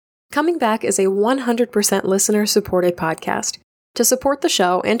Coming Back is a 100% listener-supported podcast. To support the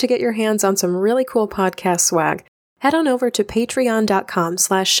show and to get your hands on some really cool podcast swag, head on over to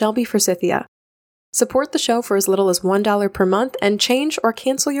patreon.com/ShelbyForsythia. Support the show for as little as $1 per month and change or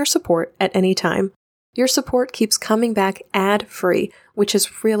cancel your support at any time. Your support keeps Coming Back ad-free, which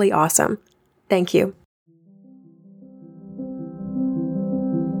is really awesome. Thank you.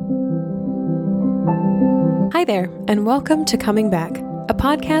 Hi there, and welcome to Coming Back, a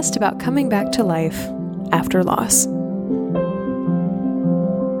podcast about coming back to life after loss.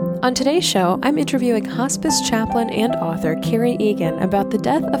 On today's show, I'm interviewing hospice chaplain and author Keri Egan about the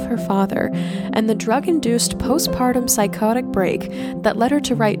death of her father and the drug-induced postpartum psychotic break that led her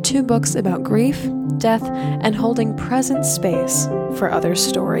to write 2 books about grief, death, and holding present space for others'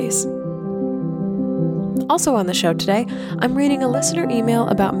 stories. Also on the show today, I'm reading a listener email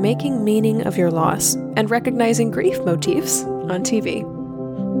about making meaning of your loss and recognizing grief motifs on TV.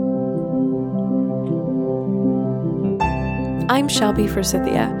 I'm Shelby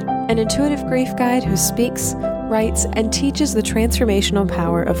Forsythia, an intuitive grief guide who speaks, writes, and teaches the transformational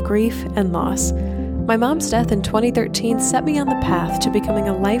power of grief and loss. My mom's death in 2013 set me on the path to becoming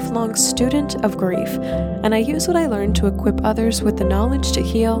a lifelong student of grief, and I use what I learned to equip others with the knowledge to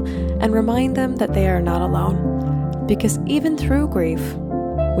heal and remind them that they are not alone. Because even through grief,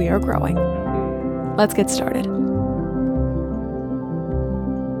 we are growing. Let's get started.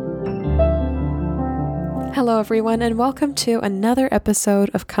 Hello, everyone, and welcome to another episode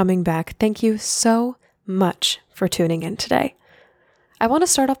of Coming Back. Thank you so much for tuning in today. I want to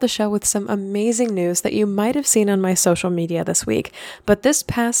start off the show with some amazing news that you might have seen on my social media this week, but this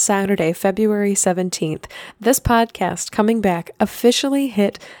past Saturday, February 17th, this podcast, Coming Back, officially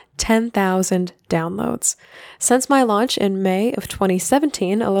hit 10,000 downloads. Since my launch in May of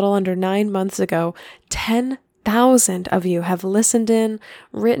 2017, a little under 9 months ago, 10,000 of you have listened in,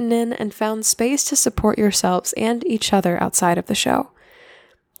 written in, and found space to support yourselves and each other outside of the show.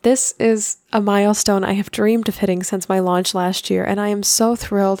 This is a milestone I have dreamed of hitting since my launch last year, and I am so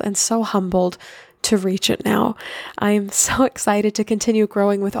thrilled and so humbled to reach it now. I am so excited to continue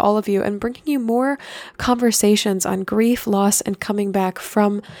growing with all of you and bringing you more conversations on grief, loss, and coming back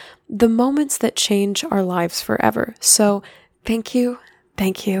from the moments that change our lives forever. So thank you,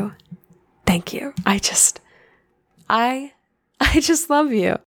 thank you, thank you. I just love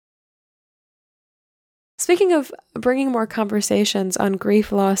you. Speaking of bringing more conversations on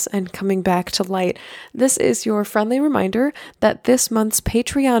grief, loss, and coming back to light, this is your friendly reminder that this month's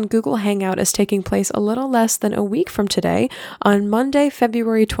Patreon Google Hangout is taking place a little less than a week from today on Monday,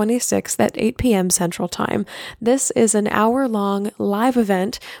 February 26th at 8 p.m. Central Time. This is an hour-long live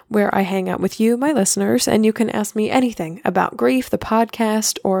event where I hang out with you, my listeners, and you can ask me anything about grief, the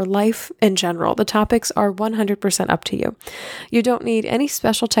podcast, or life in general. The topics are 100% up to you. You don't need any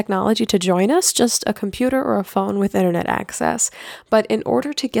special technology to join us, just a computer or a phone with internet access. But in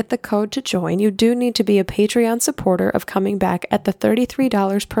order to get the code to join, you do need to be a Patreon supporter of Coming Back at the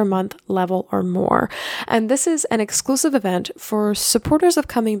 $33 per month level or more. And this is an exclusive event for supporters of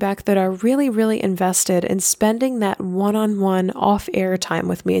Coming Back that are really, really invested in spending that one-on-one off-air time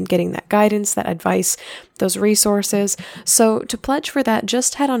with me and getting that guidance, that advice, those resources. So to pledge for that,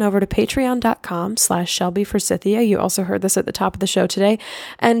 just head on over to patreon.com/ShelbyForsythia. You also heard this at the top of the show today,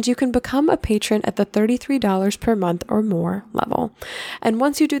 and you can become a patron at the $33 per month or more level. And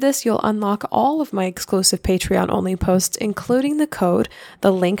once you do this, you'll unlock all of my exclusive Patreon-only posts, including the code,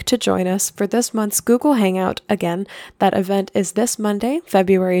 the link to join us for this month's Google Hangout. Again, that event is this Monday,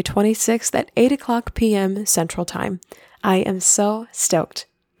 February 26th at 8 o'clock p.m. Central Time. I am so stoked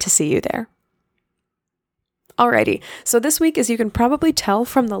to see you there. Alrighty, so this week, as you can probably tell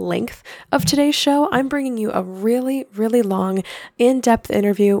from the length of today's show, I'm bringing you a really, really long, in-depth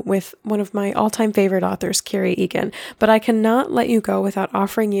interview with one of my all-time favorite authors, Keri Egan. But I cannot let you go without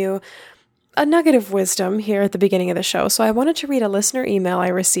offering you a nugget of wisdom here at the beginning of the show. So I wanted to read a listener email I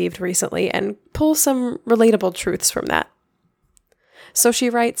received recently and pull some relatable truths from that. So she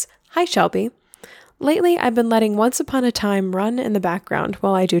writes, "Hi, Shelby. Lately, I've been letting Once Upon a Time run in the background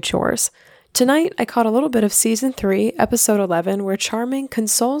while I do chores. Tonight, I caught a little bit of Season 3, Episode 11, where Charming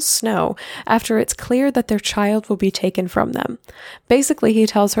consoles Snow after it's clear that their child will be taken from them. Basically, he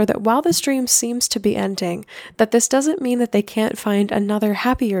tells her that while this dream seems to be ending, that this doesn't mean that they can't find another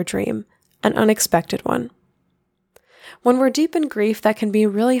happier dream, an unexpected one. When we're deep in grief, that can be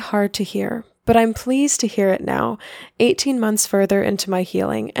really hard to hear, but I'm pleased to hear it now, 18 months further into my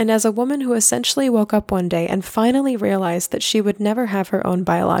healing, and as a woman who essentially woke up one day and finally realized that she would never have her own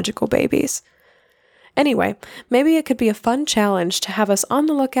biological babies. Anyway, maybe it could be a fun challenge to have us on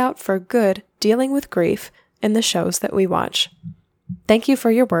the lookout for good dealing with grief in the shows that we watch. Thank you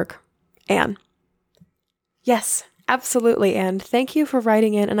for your work, Anne. Yes, absolutely, Anne. Thank you for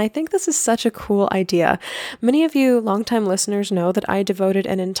writing in, and I think this is such a cool idea. Many of you longtime listeners know that I devoted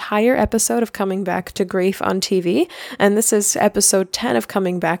an entire episode of Coming Back to grief on TV, and this is episode 10 of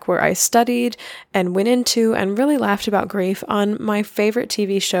Coming Back, where I studied and went into and really laughed about grief on my favorite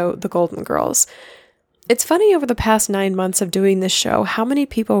TV show, The Golden Girls. It's funny over the past 9 months of doing this show, how many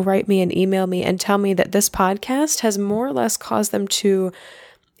people write me and email me and tell me that this podcast has more or less caused them to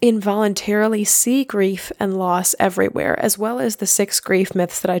involuntarily see grief and loss everywhere, as well as the 6 grief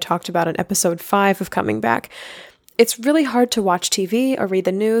myths that I talked about in episode 5 of Coming Back. It's really hard to watch TV or read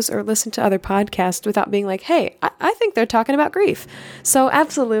the news or listen to other podcasts without being like, hey, I think they're talking about grief. So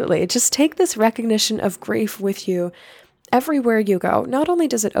absolutely, just take this recognition of grief with you everywhere you go. Not only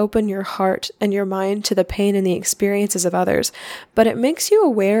does it open your heart and your mind to the pain and the experiences of others, but it makes you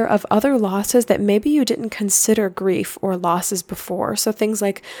aware of other losses that maybe you didn't consider grief or losses before. So things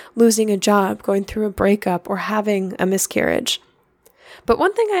like losing a job, going through a breakup, or having a miscarriage. But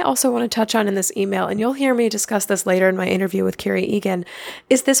one thing I also want to touch on in this email, and you'll hear me discuss this later in my interview with Carrie Egan,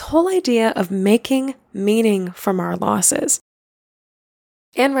 is this whole idea of making meaning from our losses.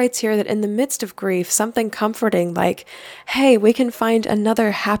 Anne writes here that in the midst of grief, something comforting like, hey, we can find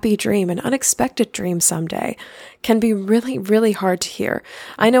another happy dream, an unexpected dream someday, can be really, really hard to hear.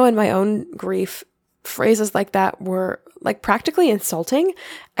 I know in my own grief, phrases like that were like practically insulting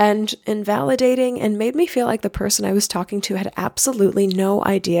and invalidating and made me feel like the person I was talking to had absolutely no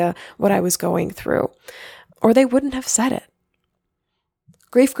idea what I was going through, or they wouldn't have said it.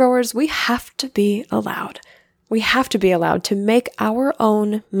 Grief growers, we have to be allowed. We have to be allowed to make our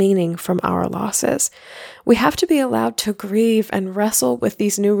own meaning from our losses. We have to be allowed to grieve and wrestle with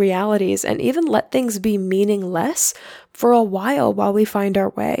these new realities and even let things be meaningless for a while we find our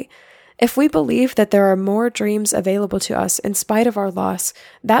way. If we believe that there are more dreams available to us in spite of our loss,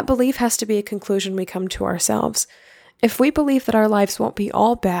 that belief has to be a conclusion we come to ourselves. If we believe that our lives won't be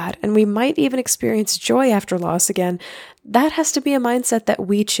all bad and we might even experience joy after loss again, that has to be a mindset that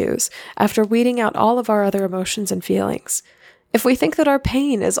we choose after weeding out all of our other emotions and feelings. If we think that our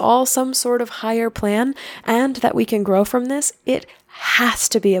pain is all some sort of higher plan and that we can grow from this, it has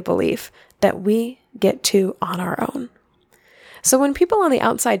to be a belief that we get to on our own. So when people on the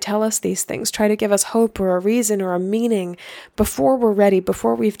outside tell us these things, try to give us hope or a reason or a meaning before we're ready,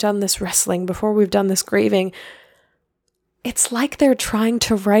 before we've done this wrestling, before we've done this grieving, it's like they're trying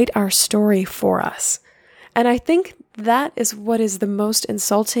to write our story for us. And I think that is what is the most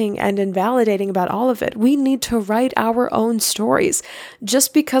insulting and invalidating about all of it. We need to write our own stories.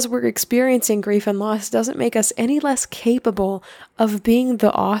 Just because we're experiencing grief and loss doesn't make us any less capable of being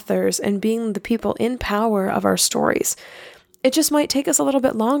the authors and being the people in power of our stories. It just might take us a little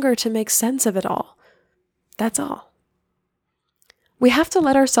bit longer to make sense of it all. That's all. We have to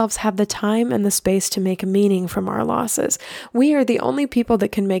let ourselves have the time and the space to make meaning from our losses. We are the only people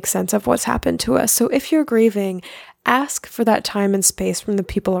that can make sense of what's happened to us. So if you're grieving, ask for that time and space from the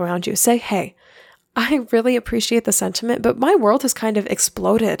people around you. Say, hey, I really appreciate the sentiment, but my world has kind of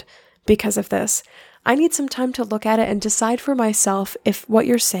exploded because of this. I need some time to look at it and decide for myself if what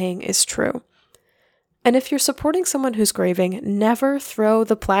you're saying is true. And if you're supporting someone who's grieving, never throw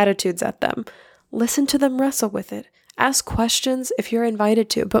the platitudes at them. Listen to them wrestle with it. Ask questions if you're invited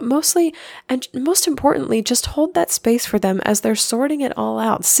to, but mostly, and most importantly, just hold that space for them as they're sorting it all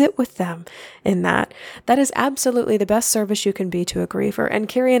out. Sit with them in that. That is absolutely the best service you can be to a griever, and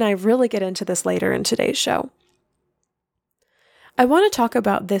Carrie and I really get into this later in today's show. I want to talk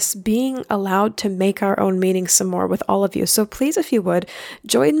about this being allowed to make our own meaning some more with all of you. So please, if you would,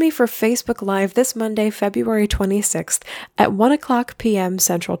 join me for Facebook Live this Monday, February 26th at 1:00 p.m.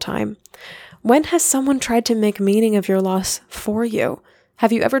 Central Time. When has someone tried to make meaning of your loss for you?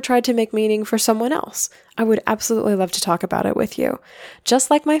 Have you ever tried to make meaning for someone else? I would absolutely love to talk about it with you.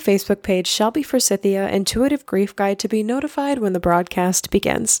 Just like my Facebook page, Shelby Forsythia, Intuitive Grief Guide, to be notified when the broadcast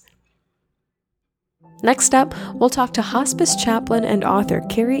begins. Next up, we'll talk to hospice chaplain and author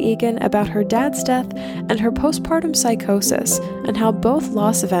Carrie Egan about her dad's death and her postpartum psychosis, and how both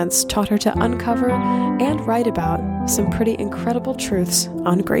loss events taught her to uncover and write about some pretty incredible truths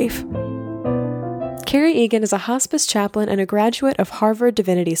on grief. Carrie Egan is a hospice chaplain and a graduate of Harvard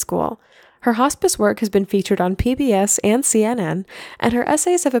Divinity School. Her hospice work has been featured on PBS and CNN, and her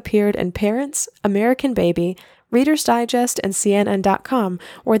essays have appeared in Parents, American Baby, Reader's Digest, and CNN.com,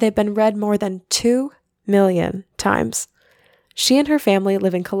 where they've been read more than 2 million times. She and her family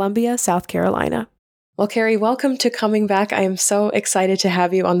live in Columbia, South Carolina. Well, Carrie, welcome to Coming Back. I am so excited to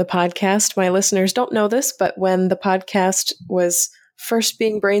have you on the podcast. My listeners don't know this, but when the podcast was first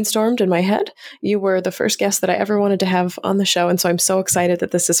being brainstormed in my head. You were the first guest that I ever wanted to have on the show. And so I'm so excited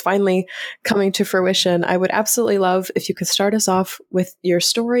that this is finally coming to fruition. I would absolutely love if you could start us off with your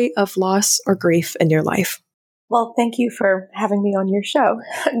story of loss or grief in your life. Well, thank you for having me on your show.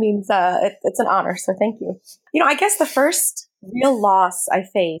 It means it's an honor. So thank you. I guess the first real loss I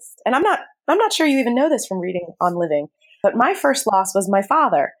faced, and I'm not sure you even know this from reading on Living, but my first loss was my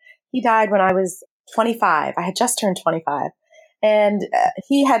father. He died when I was 25. I had just turned 25, and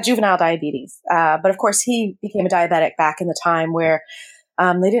he had juvenile diabetes. But of course, he became a diabetic back in the time where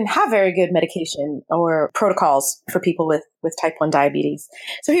they didn't have very good medication or protocols for people with type 1 diabetes.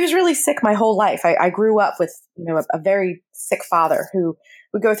 So he was really sick my whole life. I grew up with a very sick father who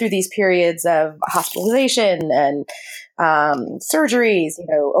would go through these periods of hospitalization and surgeries,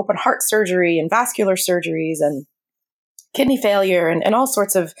 open heart surgery and vascular surgeries and kidney failure and all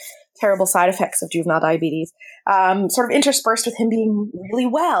sorts of terrible side effects of juvenile diabetes, sort of interspersed with him being really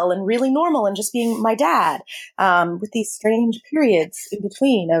well and really normal and just being my dad, with these strange periods in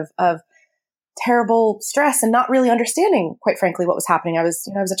between of terrible stress and not really understanding, quite frankly, what was happening. I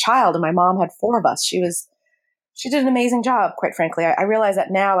was a child and my mom had 4 of us. She did an amazing job, quite frankly. I realize that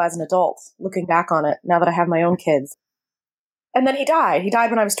now as an adult, looking back on it, now that I have my own kids. And then he died. He died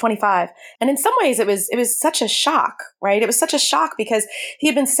when I was 25. And in some ways it was such a shock, right? It was such a shock because he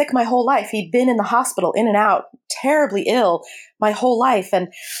had been sick my whole life. He'd been in the hospital, in and out, terribly ill my whole life. And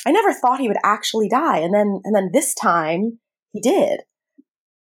I never thought he would actually die. And then this time he did.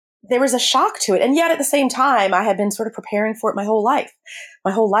 There was a shock to it. And yet at the same time, I had been sort of preparing for it my whole life.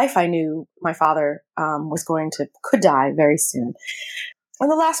 My whole life I knew my father could die very soon. And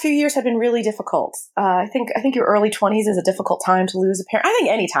the last few years have been really difficult. I think your early 20s is a difficult time to lose a parent. I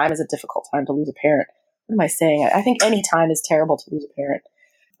think any time is a difficult time to lose a parent. What am I saying? I think any time is terrible to lose a parent.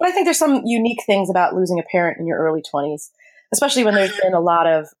 But I think there's some unique things about losing a parent in your early 20s, especially when there's been a lot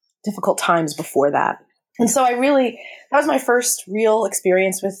of difficult times before that. And so that was my first real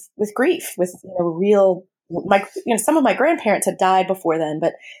experience with grief, with some of my grandparents had died before then,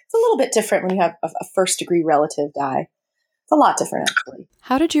 but it's a little bit different when you have a first degree relative die. A lot different, actually.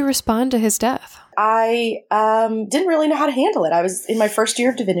 How did you respond to his death? I didn't really know how to handle it. I was in my first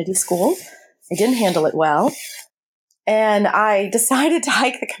year of divinity school. I didn't handle it well. And I decided to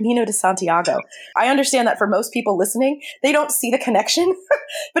hike the Camino de Santiago. I understand that for most people listening, they don't see the connection.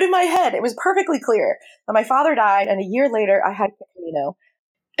 But in my head, it was perfectly clear that my father died, and a year later, I hiked the Camino.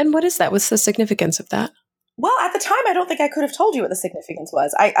 And what is that? What's the significance of that? Well, at the time, I don't think I could have told you what the significance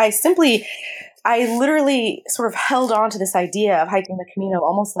was. I literally sort of held on to this idea of hiking the Camino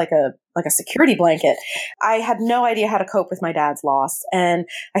almost like a security blanket. I had no idea how to cope with my dad's loss. And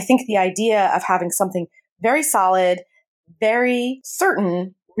I think the idea of having something very solid, very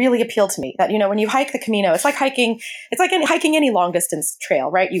certain really appealed to me. That, when you hike the Camino, it's like hiking any long distance trail,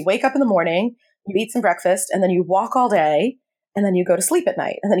 right? You wake up in the morning, you eat some breakfast, and then you walk all day, and then you go to sleep at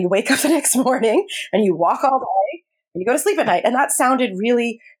night. And then you wake up the next morning and you walk all day and you go to sleep at night. And that sounded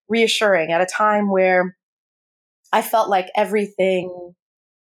really reassuring at a time where I felt like everything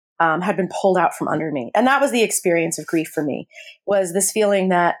had been pulled out from under me. And that was the experience of grief for me, was this feeling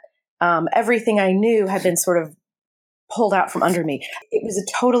that everything I knew had been sort of pulled out from under me. It was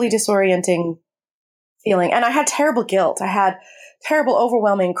a totally disorienting feeling. And I had terrible guilt. I had terrible,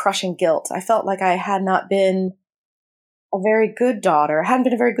 overwhelming, crushing guilt. I felt like I had not been a very good daughter. I hadn't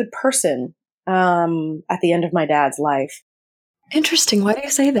been a very good person at the end of my dad's life. Interesting. Why do you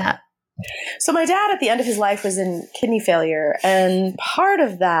say that? So my dad at the end of his life was in kidney failure. And part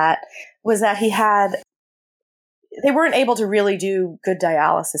of that was that they weren't able to really do good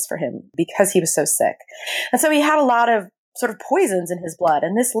dialysis for him because he was so sick. And so he had a lot of sort of poisons in his blood.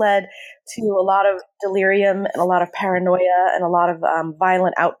 And this led to a lot of delirium and a lot of paranoia and a lot of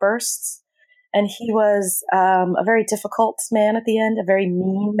violent outbursts. And he was a very difficult man at the end, a very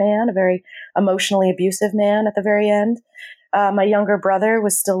mean man, a very emotionally abusive man at the very end. My younger brother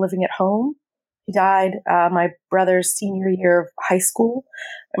was still living at home. He died my brother's senior year of high school.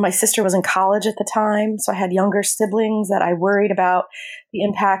 My sister was in college at the time, so I had younger siblings that I worried about the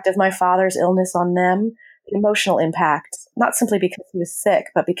impact of my father's illness on them, the emotional impact, not simply because he was sick,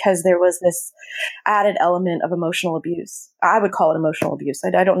 but because there was this added element of emotional abuse. I would call it emotional abuse.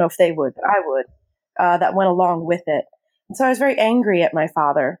 I don't know if they would, but I would, that went along with it. And so I was very angry at my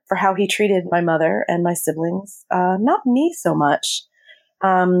father for how he treated my mother and my siblings, not me so much.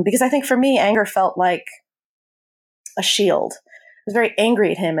 Because I think for me, anger felt like a shield. I was very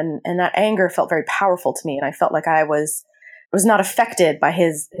angry at him, and that anger felt very powerful to me. And I felt like I was not affected by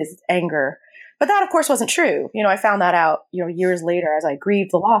his anger. But that, of course, wasn't true. I found that out, years later as I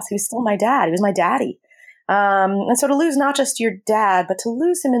grieved the loss. He was still my dad. He was my daddy. And so to lose not just your dad, but to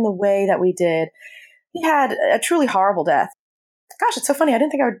lose him in the way that we did, he had a truly horrible death. Gosh, it's so funny. I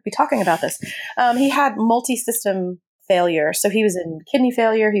didn't think I would be talking about this. He had multi-system failure. So he was in kidney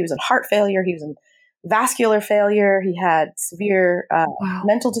failure. He was in heart failure. He was in vascular failure. He had severe Wow.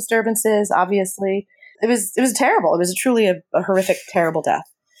 mental disturbances, obviously. It was terrible. It was truly a horrific, terrible death.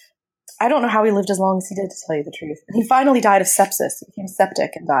 I don't know how he lived as long as he did, to tell you the truth. He finally died of sepsis. He became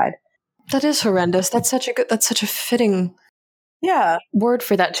septic and died. That is horrendous. That's such a fitting word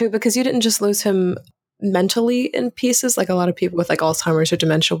for that too, because you didn't just lose him mentally in pieces, like a lot of people with like Alzheimer's or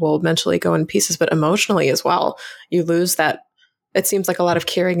dementia will mentally go in pieces, but emotionally as well. You lose that. It seems like a lot of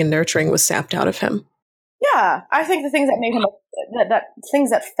caring and nurturing was sapped out of him. Yeah, I think the things that made him that things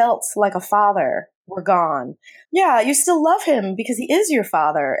that felt like a father were gone. Yeah, you still love him because he is your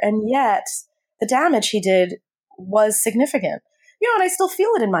father, and yet the damage he did was significant. And I still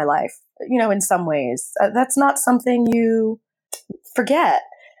feel it in my life, in some ways. That's not something you forget.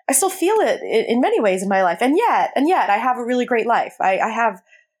 I still feel it in many ways in my life. And yet I have a really great life. I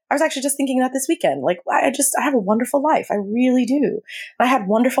was actually just thinking that this weekend. Like, I have a wonderful life. I really do. I had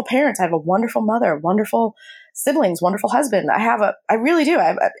wonderful parents. I have a wonderful mother, wonderful siblings, wonderful husband. I really do.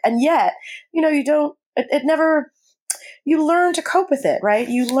 And yet, you don't, it never, you learn to cope with it, right?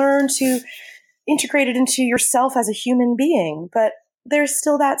 You learn to integrate it into yourself as a human being. But there's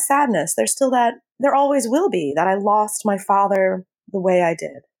still that sadness. There always will be, that I lost my father the way I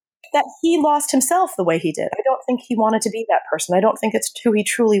did. That he lost himself the way he did. I don't think he wanted to be that person. I don't think it's who he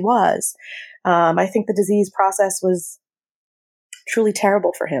truly was. I think the disease process was truly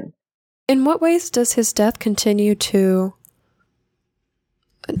terrible for him. In what ways does his death continue to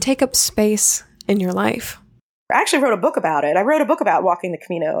take up space in your life? I actually wrote a book about it. I wrote a book about walking the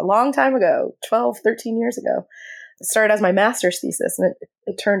Camino a long time ago, 12, 13 years ago. It started as my master's thesis, and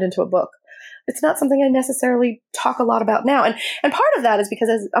it turned into a book. It's not something I necessarily talk a lot about now. And part of that is because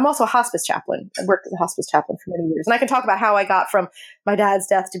I'm also a hospice chaplain. I worked as a hospice chaplain for many years. And I can talk about how I got from my dad's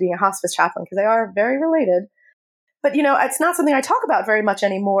death to being a hospice chaplain, because they are very related. But, it's not something I talk about very much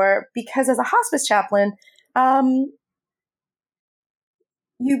anymore, because as a hospice chaplain,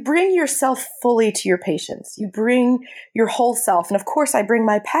 you bring yourself fully to your patients. You bring your whole self. And of course, I bring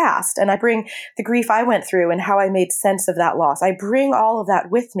my past, and I bring the grief I went through and how I made sense of that loss. I bring all of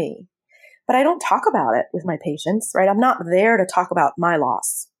that with me. But I don't talk about it with my patients, right? I'm not there to talk about my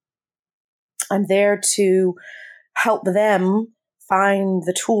loss. I'm there to help them find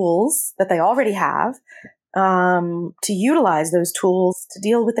the tools that they already have, to utilize those tools to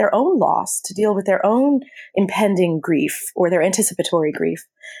deal with their own loss, to deal with their own impending grief or their anticipatory grief.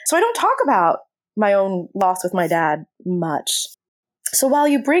 So I don't talk about my own loss with my dad much. So while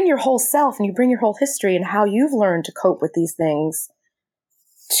you bring your whole self and you bring your whole history and how you've learned to cope with these things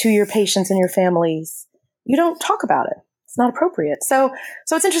to your patients and your families, you don't talk about it. It's not appropriate. So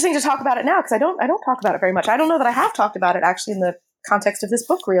it's interesting to talk about it now, because I don't talk about it very much. I don't know that I have talked about it actually in the context of this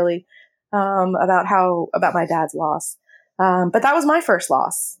book, really, about my dad's loss. But that was my first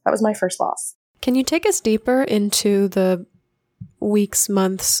loss. Can you take us deeper into the weeks,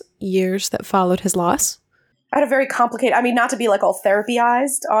 months, years that followed his loss? I had a very complicated, not to be like all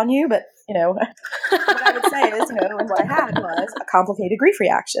therapyized on you, but what I would say is, and what I had was a complicated grief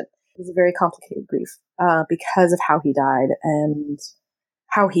reaction. It was a very complicated grief because of how he died and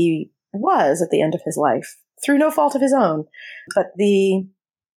how he was at the end of his life, through no fault of his own. But the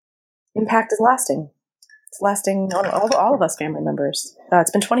impact is lasting. It's lasting on all of us family members.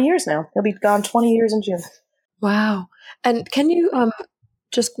 It's been 20 years now. He'll be gone 20 years in June. Wow. And can you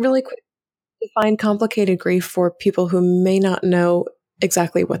just really quick define complicated grief for people who may not know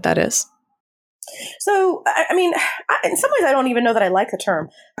exactly what that is? So, in some ways, I don't even know that I like the term.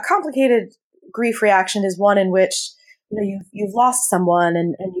 A complicated grief reaction is one in which, you've lost someone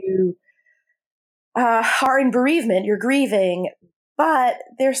and you are in bereavement, you're grieving, but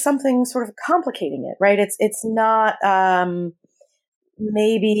there's something sort of complicating it, right? It's not,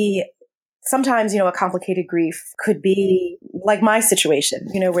 maybe sometimes, a complicated grief could be like my situation,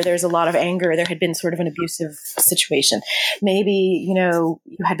 where there's a lot of anger. There had been sort of an abusive situation. Maybe, you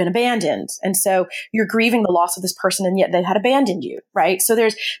had been abandoned. And so you're grieving the loss of this person, and yet they had abandoned you, right? So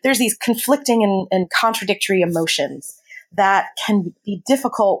there's these conflicting and contradictory emotions that can be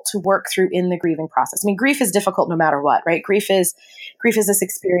difficult to work through in the grieving process. Grief is difficult no matter what, right? Grief is this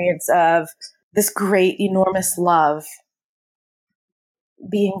experience of this great, enormous love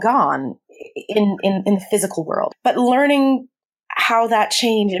being gone in the physical world, but learning how that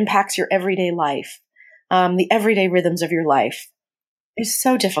change impacts your everyday life, the everyday rhythms of your life, is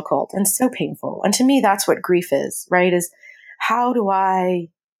so difficult and so painful. And to me, that's what grief is, right? Is how do I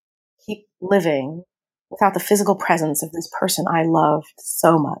keep living without the physical presence of this person I loved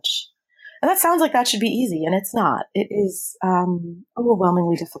so much. And that sounds like that should be easy, and it's not. It is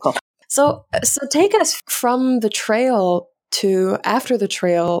overwhelmingly difficult. So take us from the trail to after the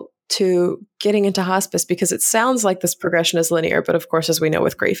trail to getting into hospice, because it sounds like this progression is linear, but of course, as we know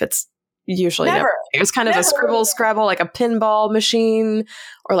with grief, it's usually never. It's kind of a scribble scrabble, like a pinball machine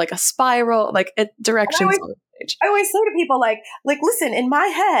or like a spiral, like directions on the page. I always say to people, like, listen, in my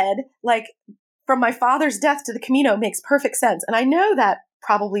head, like, from my father's death to the Camino makes perfect sense. And I know that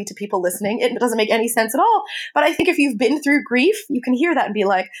probably to people listening, it doesn't make any sense at all. But I think if you've been through grief, you can hear that and be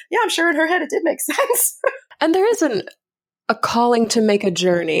like, yeah, I'm sure in her head it did make sense. And there isn't a calling to make a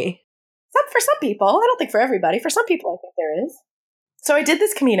journey. For some people. I don't think for everybody. For some people, I think there is. So I did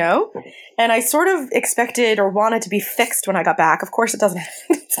this Camino, and I sort of expected or wanted to be fixed when I got back. Of course, it doesn't.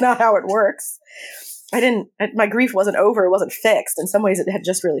 It's not how it works. My grief wasn't over. It wasn't fixed. In some ways, it had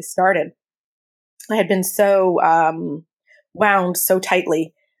just really started. I had been so wound so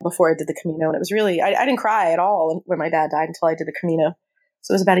tightly before I did the Camino. And it was really, I didn't cry at all when my dad died until I did the Camino.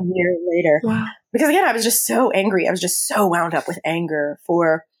 So it was about a year later. Wow. Because again, I was just so angry. I was just so wound up with anger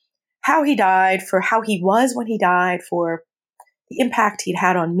for how he died, for how he was when he died, for the impact he'd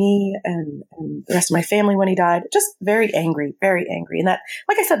had on me and the rest of my family when he died. Just very angry, very angry. And that,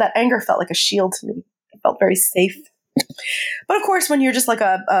 like I said, that anger felt like a shield to me. It felt very safe. But of course, when you're just like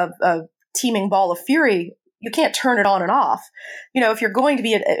a teeming ball of fury, you can't turn it on and off. You know, if you're going to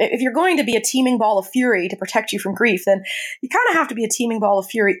be a teeming ball of fury to protect you from grief, then you kind of have to be a teeming ball of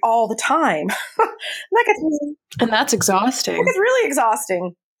fury all the time. And that's exhausting. It's really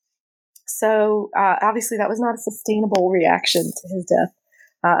exhausting. So obviously, that was not a sustainable reaction to his death,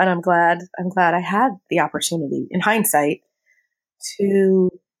 and I'm glad I had the opportunity, in hindsight, to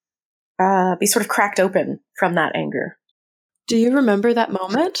be sort of cracked open from that anger. Do you remember that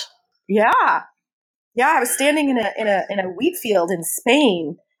moment? Yeah. I was standing in a wheat field in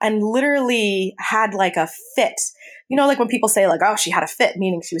Spain and literally had like a fit. You know, like when people say like, oh, she had a fit,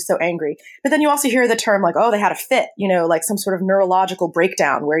 meaning she was so angry. But then you also hear the term like, oh, they had a fit, you know, like some sort of neurological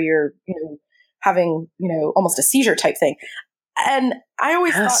breakdown where you're, you know, having, you know, almost a seizure type thing. And I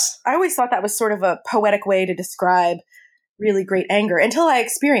always thought that was sort of a poetic way to describe really great anger until I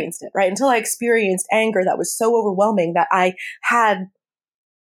experienced it, right? Until I experienced anger that was so overwhelming that I had,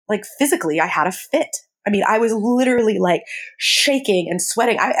 like, physically, I had a fit. I mean, I was literally like shaking and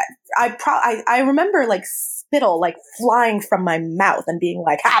sweating. I remember like spittle like flying from my mouth and being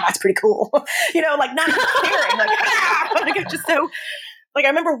like, that's pretty cool. You know, like not caring, like it's just so, like I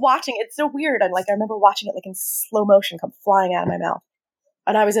remember watching it. It's so weird. And like I remember watching it like in slow motion come flying out of my mouth.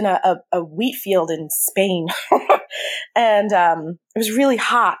 And I was in a wheat field in Spain and it was really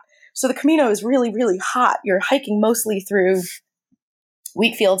hot. So the Camino is really, really hot. You're hiking mostly through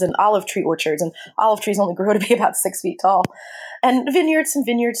wheat fields and olive tree orchards, and olive trees only grow to be about 6 feet tall, and vineyards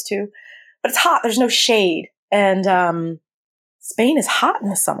too. But it's hot. There's no shade. And Spain is hot in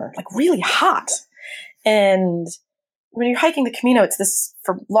the summer, like really hot. And when you're hiking the Camino, it's this,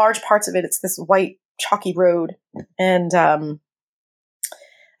 for large parts of it, it's this white chalky road. And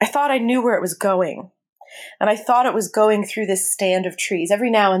I thought I knew where it was going. And I thought it was going through this stand of trees.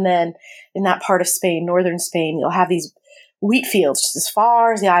 Every now and then in that part of Spain, northern Spain, you'll have these wheat fields just as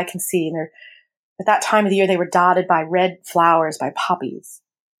far as the eye can see. And at that time of the year, they were dotted by red flowers, by poppies.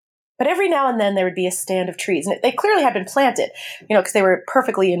 But every now and then there would be a stand of trees. And they clearly had been planted, you know, because they were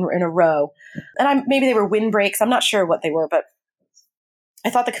perfectly in a row. And maybe they were windbreaks. I'm not sure what they were, but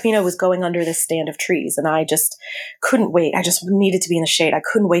I thought the Camino was going under this stand of trees. And I just couldn't wait. I just needed to be in the shade. I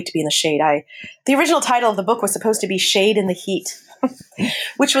couldn't wait to be in the shade. The original title of the book was supposed to be Shade in the Heat,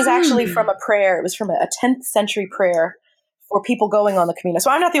 which was actually from a prayer. It was from a 10th century prayer for people going on the Camino.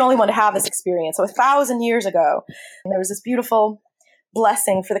 So I'm not the only one to have this experience. So 1,000 years ago, there was this beautiful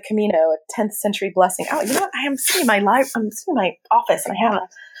blessing for the Camino, a 10th century blessing. Oh, you know what? I'm sitting in my office, and I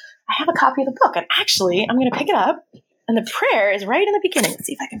have a copy of the book. And actually, I'm going to pick it up, and the prayer is right in the beginning. Let's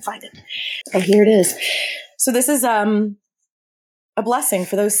see if I can find it. Oh, here it is. So this is a blessing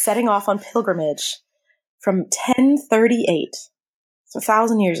for those setting off on pilgrimage from 1038, so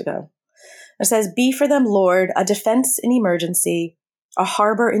 1,000 years ago. It says, "Be for them, Lord, a defense in emergency, a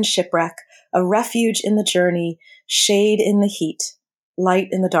harbor in shipwreck, a refuge in the journey, shade in the heat, light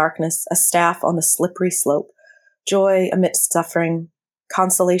in the darkness, a staff on the slippery slope, joy amidst suffering,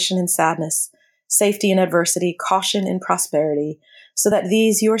 consolation in sadness, safety in adversity, caution in prosperity, so that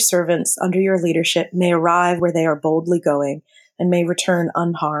these your servants under your leadership may arrive where they are boldly going and may return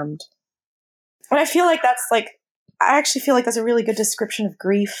unharmed." And I actually feel like that's a really good description of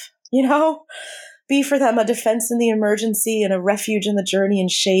grief. You know, be for them a defense in the emergency and a refuge in the journey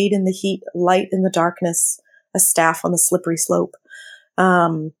and shade in the heat, light in the darkness, a staff on the slippery slope.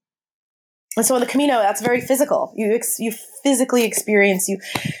 And so in the Camino, that's very physical. You physically experience,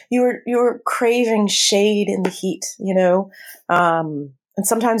 you're craving shade in the heat, and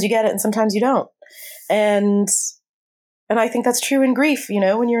sometimes you get it and sometimes you don't. And I think that's true in grief.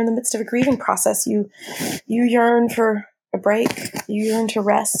 When you're in the midst of a grieving process, you yearn for a break, you yearn to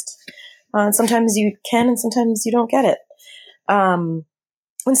rest. And sometimes you can, and sometimes you don't get it. And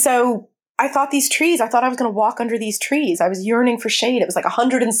so I thought I thought I was going to walk under these trees. I was yearning for shade. It was like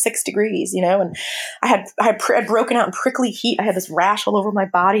 106 degrees, and I had broken out in prickly heat. I had this rash all over my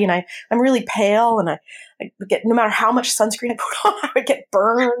body, and I'm really pale, and I would get, no matter how much sunscreen I put on, I would get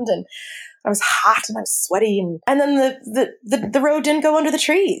burned, and I was hot and I was sweaty. And then the road didn't go under the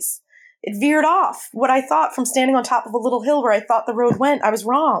trees. It veered off. What I thought from standing on top of a little hill where I thought the road went, I was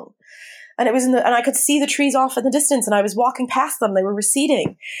wrong. And it was and I could see the trees off in the distance, and I was walking past them. They were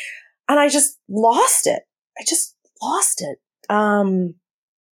receding. And I just lost it. And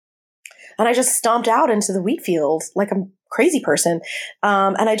I just stomped out into the wheat field like a crazy person.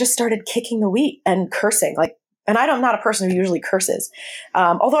 And I just started kicking the wheat and cursing. And I'm not a person who usually curses.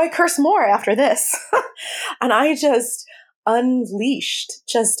 Although I curse more after this. And I just unleashed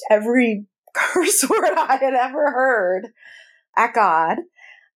just every curse word I had ever heard at God,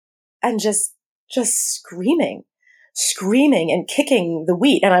 and just screaming and kicking the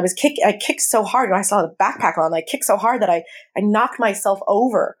wheat. And I kicked so hard, and I saw the backpack on. I kicked so hard that I knocked myself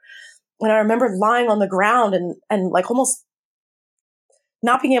over. And I remember lying on the ground and like almost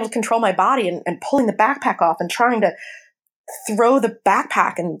not being able to control my body and pulling the backpack off and trying to throw the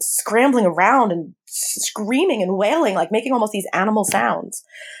backpack and scrambling around and screaming and wailing, like making almost these animal sounds.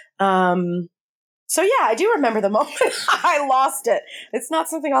 So yeah, I do remember the moment I lost it. It's not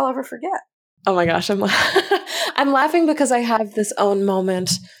something I'll ever forget. Oh my gosh, I'm laughing because I have this own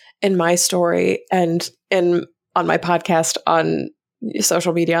moment in my story and on my podcast, on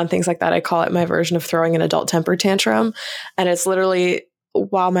social media, and things like that. I call it my version of throwing an adult temper tantrum. And it's literally,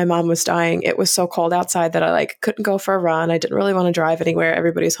 while my mom was dying, it was so cold outside that I couldn't go for a run. I didn't really want to drive anywhere.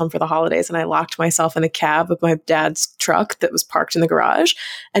 Everybody's home for the holidays. And I locked myself in the cab of my dad's truck that was parked in the garage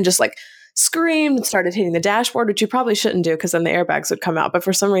and just screamed and started hitting the dashboard, which you probably shouldn't do because then the airbags would come out. But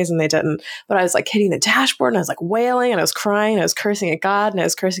for some reason they didn't. But I was hitting the dashboard, and I was wailing, and I was crying, and I was cursing at God, and I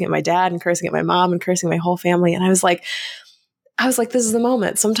was cursing at my dad, and cursing at my mom, and cursing my whole family. And I was like, this is the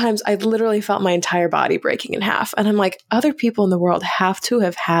moment. Sometimes I literally felt my entire body breaking in half. And I'm like, other people in the world have to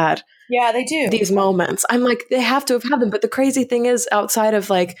have had they do these moments. I'm like, they have to have had them. But the crazy thing is, outside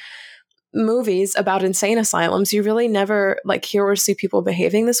of movies about insane asylums, you really never hear or see people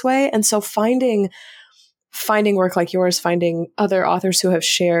behaving this way. And so finding work like yours, finding other authors who have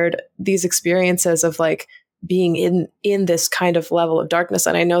shared these experiences of being in this kind of level of darkness.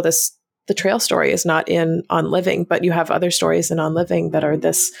 And I know the trail story is not in On Living, but you have other stories in On Living that are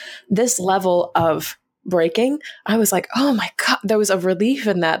this level of breaking. I was like, oh my God, there was a relief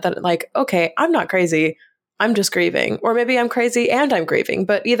in that okay, I'm not crazy. I'm just grieving, or maybe I'm crazy and I'm grieving,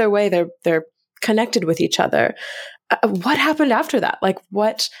 but either way, they're connected with each other. What happened after that?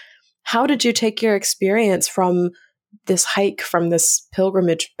 How did you take your experience from this hike, from this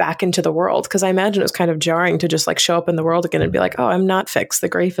pilgrimage back into the world? Because I imagine it was kind of jarring to just show up in the world again and be like, oh, I'm not fixed. The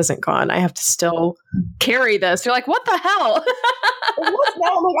grief isn't gone. I have to still carry this. You're like, what the hell?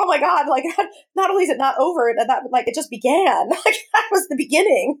 Oh my God. Not only is it not over, it just began. That was the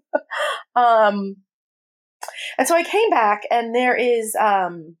beginning. And so I came back, and there is, it's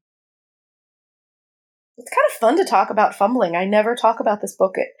kind of fun to talk about fumbling. I never talk about this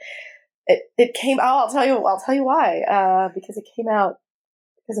book. It came out, I'll tell you why, because it came out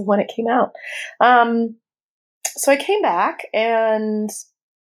because of when it came out. So I came back, and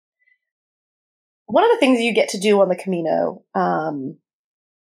one of the things you get to do on the Camino,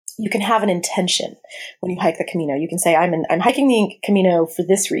 you can have an intention when you hike the Camino. You can say, I'm hiking the Camino for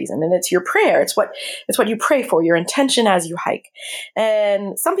this reason. And it's your prayer. It's what you pray for, your intention as you hike.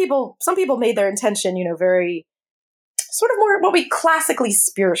 And some people made their intention, very sort of more what we classically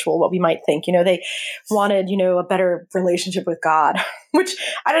spiritual, what we might think. They wanted, a better relationship with God, which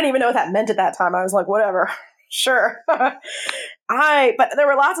I didn't even know what that meant at that time. I was like, whatever, sure. But there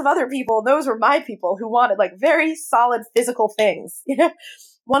were lots of other people. Those were my people who wanted very solid physical things.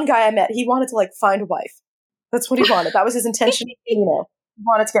 One guy I met, he wanted to find a wife. That's what he wanted. That was his intention. He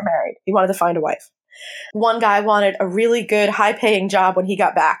wanted to get married. He wanted to find a wife. One guy wanted a really good, high-paying job when he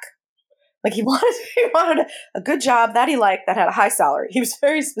got back. He wanted a good job that he liked, that had a high salary. He was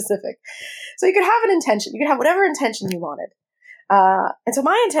very specific. So you could have an intention. You could have whatever intention you wanted. And so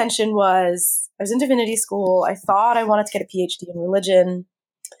my intention was, I was in divinity school. I thought I wanted to get a PhD in religion.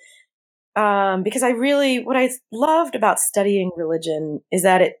 Because what I loved about studying religion is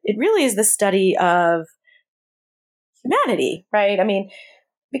that it really is the study of humanity, right? I mean,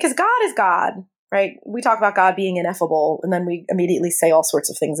 because God is God, right? We talk about God being ineffable, and then we immediately say all sorts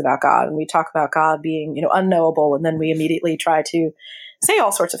of things about God. And we talk about God being, unknowable, and then we immediately try to say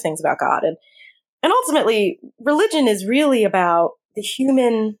all sorts of things about God. And ultimately, religion is really about the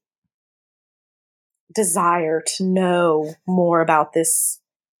human desire to know more about this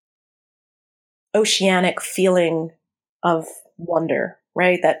oceanic feeling of wonder,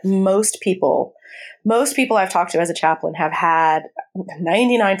 right? That most people I've talked to as a chaplain have had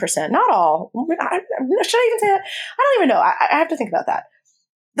 99%, not all. Should I even say that? I don't even know. I have to think about that.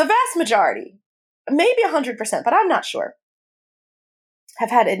 The vast majority, maybe 100%, but I'm not sure, have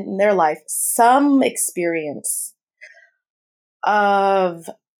had in their life some experience of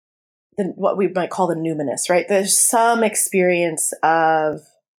what we might call the numinous, right? There's some experience of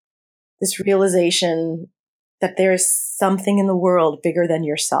this realization that there's something in the world bigger than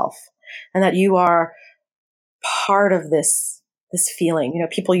yourself, and that you are part of this feeling.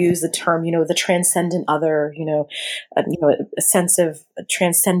 People use the term, the transcendent other, a sense of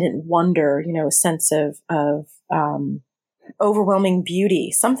transcendent wonder, a sense of overwhelming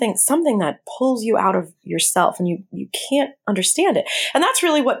beauty, something that pulls you out of yourself and you can't understand it. And that's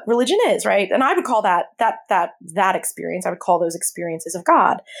really what religion is, right? And I would call that experience, I would call those experiences of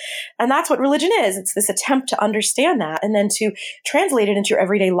God. And that's what religion is. It's this attempt to understand that and then to translate it into your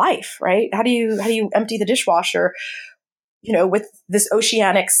everyday life, right? How do you empty the dishwasher, with this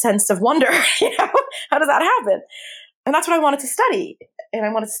oceanic sense of wonder? How does that happen? And that's what I wanted to study. And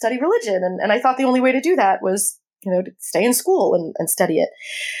I wanted to study religion. And I thought the only way to do that was to stay in school and study it.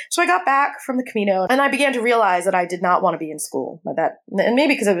 So I got back from the Camino and I began to realize that I did not want to be in school. And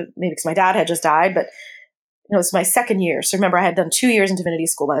maybe because my dad had just died, but it was my second year. So remember, I had done 2 years in divinity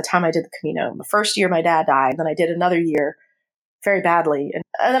school by the time I did the Camino. The first year my dad died, then I did another year very badly.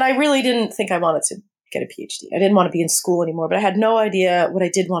 And then I really didn't think I wanted to get a PhD. I didn't want to be in school anymore, but I had no idea what I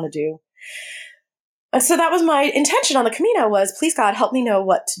did want to do. And so that was my intention on the Camino was, please God, help me know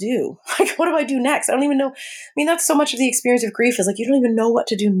what to do. Like, what do I do next? I don't even know. I mean, that's so much of the experience of grief is like, you don't even know what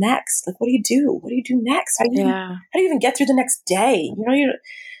to do next. Like, what do you do? What do you do next? How do you even get through the next day? You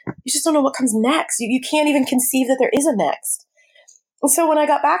just don't know what comes next. You can't even conceive that there is a next. And so when I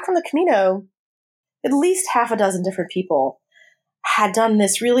got back from the Camino, at least half a dozen different people had done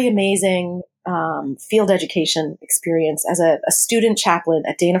this really amazing field education experience as a student chaplain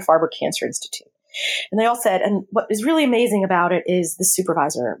at Dana-Farber Cancer Institute. And they all said, and what is really amazing about it is the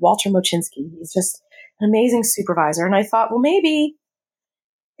supervisor, Walter Moczynski. He's just an amazing supervisor. And I thought, well, maybe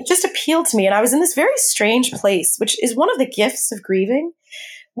it just appealed to me. And I was in this very strange place, which is one of the gifts of grieving.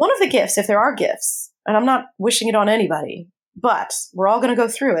 One of the gifts, if there are gifts, and I'm not wishing it on anybody, but we're all going to go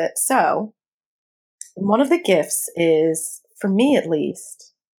through it. So one of the gifts is, for me at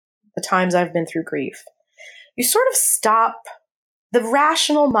least, the times I've been through grief, you sort of stop the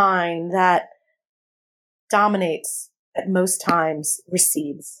rational mind that dominates at most times,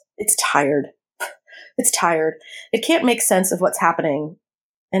 recedes. It's tired. It's tired. It can't make sense of what's happening.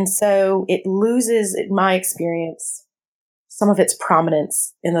 And so it loses, in my experience, some of its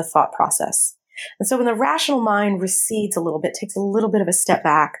prominence in the thought process. And so when the rational mind recedes a little bit, takes a little bit of a step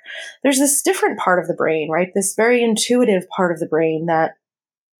back, there's this different part of the brain, right? This very intuitive part of the brain that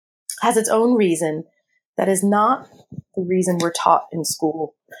has its own reason, that is not the reason we're taught in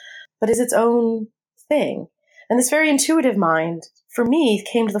school, but is its own thing. And this very intuitive mind, for me,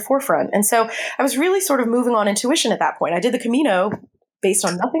 came to the forefront. And so I was really sort of moving on intuition at that point. I did the Camino based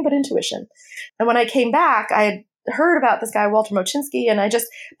on nothing but intuition. And when I came back, I had heard about this guy, Walter Moczynski, and I just,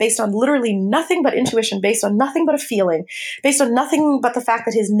 based on literally nothing but intuition, based on nothing but a feeling, based on nothing but the fact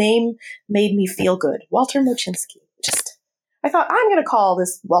that his name made me feel good, Walter Moczynski. I thought, I'm going to call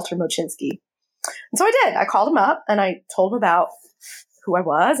this Walter Moczynski. And so I did. I called him up and I told him about who I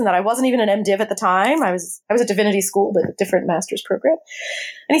was and that I wasn't even an MDiv at the time. I was at divinity school, but a different master's program.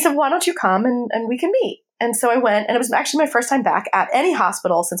 And he said, why don't you come and we can meet? And so I went, and it was actually my first time back at any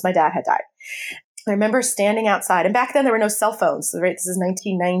hospital since my dad had died. I remember standing outside, and back then there were no cell phones. So, right, this is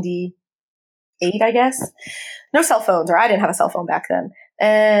 1998, I guess. No cell phones, or I didn't have a cell phone back then.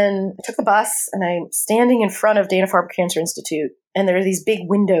 And I took the bus, and I'm standing in front of Dana-Farber Cancer Institute, and there are these big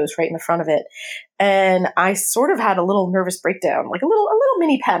windows right in the front of it. And I sort of had a little nervous breakdown, like a little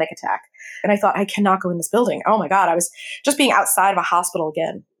mini panic attack. And I thought, I cannot go in this building. Oh my God, I was just being outside of a hospital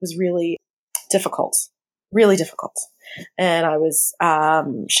again. It was really difficult. really difficult. And I was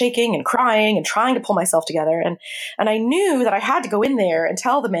shaking and crying and trying to pull myself together. And I knew that I had to go in there and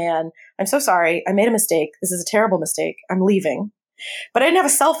tell the man, I'm so sorry. I made a mistake. This is a terrible mistake. I'm leaving. But I didn't have a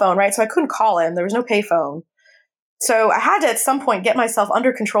cell phone, right? So I couldn't call him. There was no payphone. So I had to at some point get myself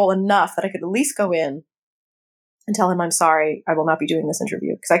under control enough that I could at least go in and tell him, I'm sorry, I will not be doing this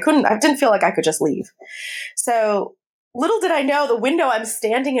interview. Because I didn't feel like I could just leave. So little did I know the window I'm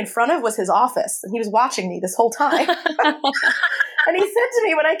standing in front of was his office. And he was watching me this whole time. And he said to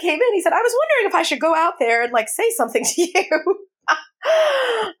me when I came in, he said, I was wondering if I should go out there and like say something to you.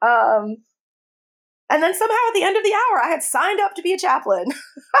 And then somehow at the end of the hour, I had signed up to be a chaplain.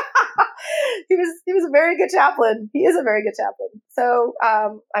 He was a very good chaplain. He is a very good chaplain. So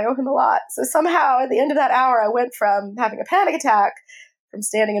I owe him a lot. So somehow at the end of that hour, I went from having a panic attack, from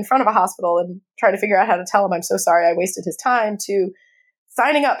standing in front of a hospital and trying to figure out how to tell him I'm so sorry I wasted his time, to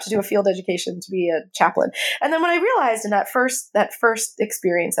signing up to do a field education to be a chaplain. And then when I realized in that first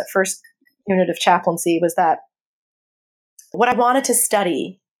experience, that first unit of chaplaincy, was that what I wanted to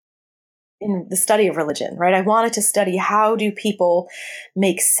study in the study of religion, right? I wanted to study, how do people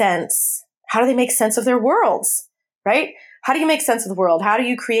make sense? How do they make sense of their worlds, right? How do you make sense of the world? How do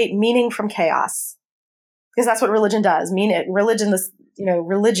you create meaning from chaos? Because that's what religion does.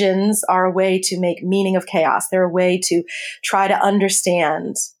 Religions are a way to make meaning of chaos. They're a way to try to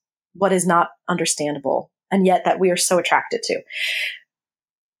understand what is not understandable, and yet that we are so attracted to.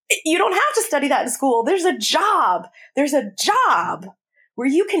 You don't have to study that in school. There's a job where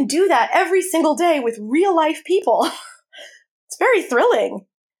you can do that every single day with real life people. It's very thrilling.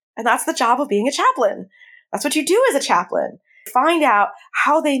 And that's the job of being a chaplain. That's what you do as a chaplain. Find out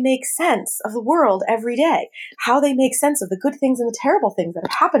how they make sense of the world every day, how they make sense of the good things and the terrible things that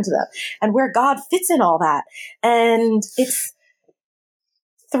have happened to them, and where God fits in all that. And it's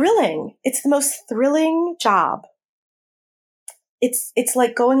thrilling. It's the most thrilling job. It's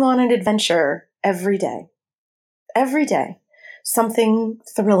like going on an adventure every day. Every day, something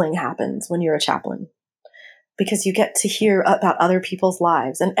thrilling happens when you're a chaplain, because you get to hear about other people's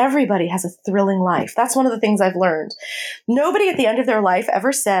lives, and everybody has a thrilling life. That's one of the things I've learned. Nobody at the end of their life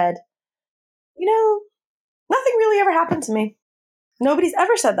ever said, nothing really ever happened to me. Nobody's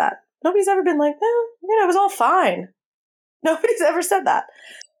ever said that. Nobody's ever been like, it was all fine. Nobody's ever said that.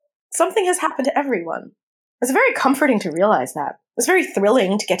 Something has happened to everyone. It's very comforting to realize that. It's very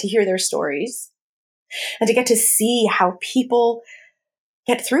thrilling to get to hear their stories and to get to see how people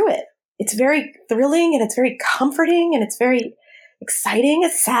get through it. It's very thrilling, and it's very comforting, and it's very exciting.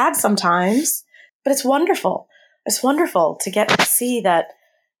 It's sad sometimes, but it's wonderful. It's wonderful to get to see that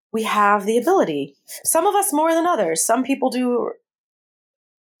we have the ability. Some of us more than others. Some people do.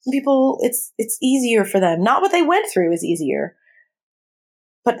 Some people, it's easier for them. Not what they went through is easier,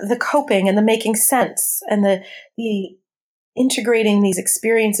 but the coping and the making sense and the integrating these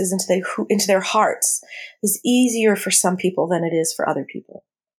experiences into their hearts is easier for some people than it is for other people.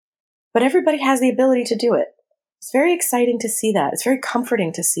 But everybody has the ability to do it. It's very exciting to see that. It's very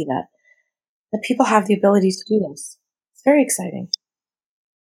comforting to see that people have the ability to do this. It's very exciting.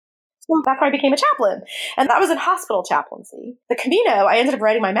 So that's why I became a chaplain. And that was in hospital chaplaincy. The Camino, I ended up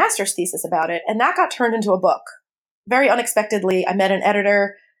writing my master's thesis about it, and that got turned into a book. Very unexpectedly, I met an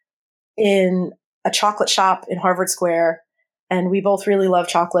editor in a chocolate shop in Harvard Square, and we both really love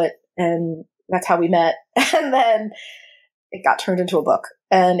chocolate, and that's how we met. And then it got turned into a book,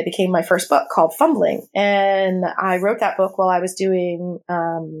 and it became my first book called Fumbling. And I wrote that book while I was doing,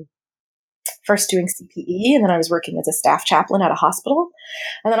 first doing CPE, and then I was working as a staff chaplain at a hospital.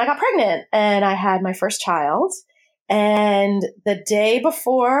 And then I got pregnant, and I had my first child. And the day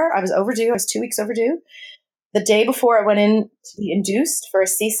before, I was overdue, I was 2 weeks overdue. The day before I went in to be induced for a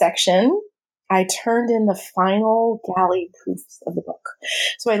C-section, I turned in the final galley proofs of the book.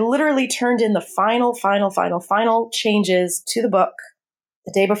 So I literally turned in the final changes to the book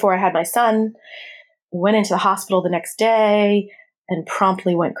the day before I had my son, went into the hospital the next day, and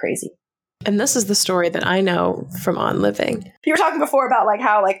promptly went crazy. And this is the story that I know from On Living. You were talking before about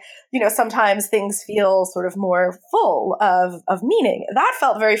how sometimes things feel sort of more full of meaning. That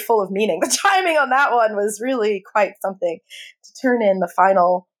felt very full of meaning. The timing on that one was really quite something, to turn in the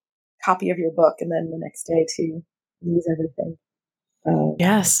final copy of your book and then the next day to lose everything.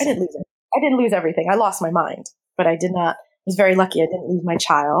 Yes. I didn't lose it. I didn't lose everything. I lost my mind, but I did not. I was very lucky. I didn't lose my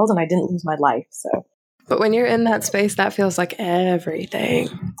child, and I didn't lose my life. So. But when you're in that space, that feels like everything.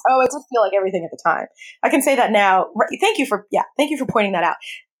 Oh, it did feel like everything at the time. I can say that now. Thank you for pointing that out.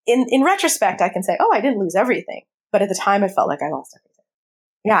 In retrospect, I can say, oh, I didn't lose everything. But at the time, it felt like I lost everything.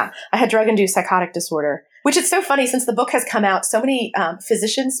 Yeah, I had drug-induced psychotic disorder, which is so funny since the book has come out. So many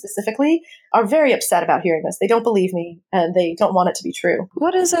physicians specifically are very upset about hearing this. They don't believe me and they don't want it to be true.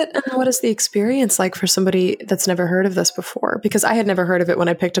 What is it and what is the experience like for somebody that's never heard of this before? Because I had never heard of it when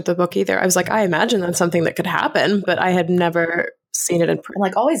I picked up the book either. I was like, I imagine that's something that could happen, but I had never seen it in I'm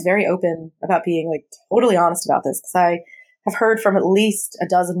like always very open about being like totally honest about this because I have heard from at least a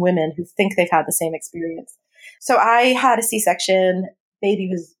dozen women who think they've had the same experience. So I had a C-section. Baby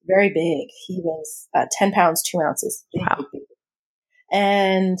was very big. He was 10 pounds, 2 ounces. Wow.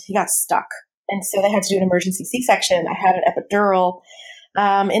 And he got stuck. And so they had to do an emergency C-section. I had an epidural.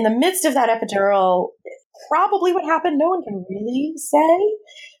 In the midst of that epidural, probably what happened, no one can really say.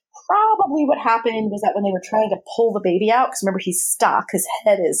 Probably what happened was that when they were trying to pull the baby out, because remember he's stuck, his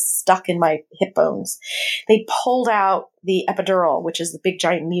head is stuck in my hip bones, they pulled out the epidural, which is the big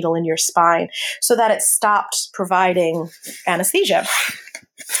giant needle in your spine, so that it stopped providing anesthesia.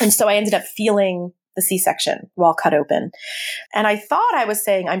 And so I ended up feeling the C-section while cut open. And I thought I was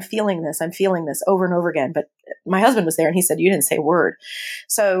saying, I'm feeling this over and over again. But my husband was there and he said, you didn't say a word.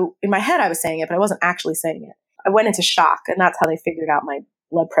 So in my head, I was saying it, but I wasn't actually saying it. I went into shock, and that's how they figured out my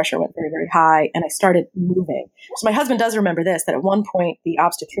blood pressure went very, very high, and I started moving. So my husband does remember this, that at one point the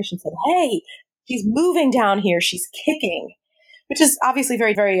obstetrician said, hey, she's moving down here. She's kicking, which is obviously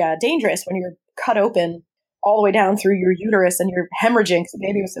very, very dangerous when you're cut open all the way down through your uterus and you're hemorrhaging because the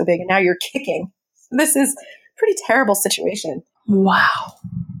baby was so big, and now you're kicking. This is a pretty terrible situation. Wow.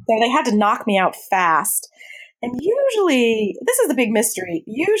 So they had to knock me out fast. And usually, this is the big mystery,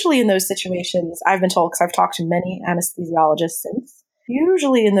 usually in those situations, I've been told, because I've talked to many anesthesiologists since,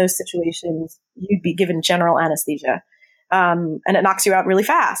 usually in those situations, you'd be given general anesthesia, and it knocks you out really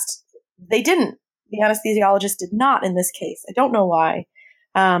fast. They didn't. The anesthesiologist did not in this case. I don't know why.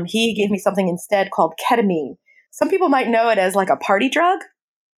 He gave me something instead called ketamine. Some people might know it as like a party drug.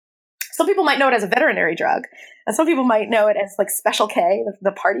 Some people might know it as a veterinary drug. And some people might know it as like Special K,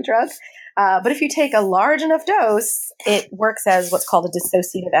 the party drug. But if you take a large enough dose, it works as what's called a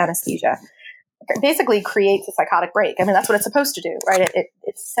dissociative anesthesia. It basically creates a psychotic break. I mean, that's what it's supposed to do, right? It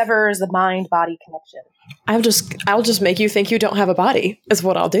severs the mind-body connection. I'll just make you think you don't have a body is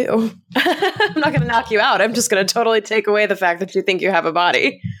what I'll do. I'm not going to knock you out. I'm just going to totally take away the fact that you think you have a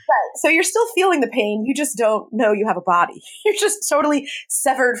body. Right. So you're still feeling the pain. You just don't know you have a body. You're just totally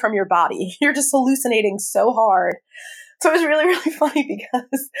severed from your body. You're just hallucinating so hard. So it was really, really funny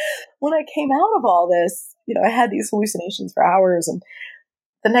because when I came out of all this, I had these hallucinations for hours, and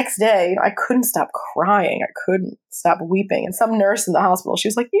the next day, I couldn't stop crying. I couldn't stop weeping. And some nurse in the hospital, she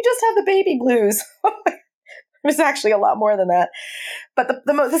was like, you just have the baby blues. It was actually a lot more than that. But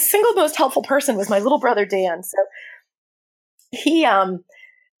the single most helpful person was my little brother, Dan. So he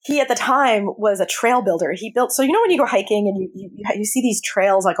at the time was a trail builder. He built, so when you go hiking and you see these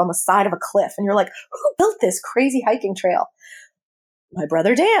trails like on the side of a cliff and you're like, who built this crazy hiking trail? My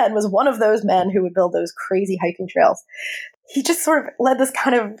brother Dan was one of those men who would build those crazy hiking trails. He just sort of led this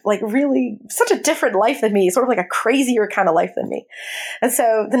kind of like really such a different life than me, sort of like a crazier kind of life than me. And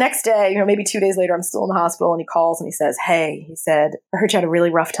so the next day, maybe 2 days later, I'm still in the hospital and he calls and he says, hey, he said, I heard you had a really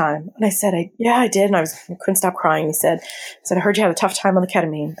rough time. And I said, yeah, I did. And I couldn't stop crying. He said, I heard you had a tough time on the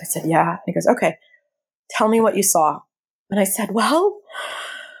ketamine. I said, yeah. And he goes, okay, tell me what you saw. And I said, well,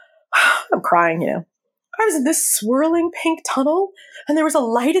 I'm crying, I was in this swirling pink tunnel and there was a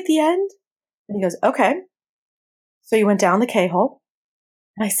light at the end. And he goes, okay. So you went down the K-hole.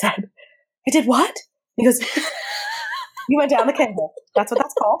 And I said, I did what? He goes, you went down the K-hole. That's what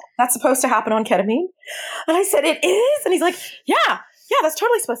that's called. That's supposed to happen on ketamine. And I said, it is? And he's like, yeah, that's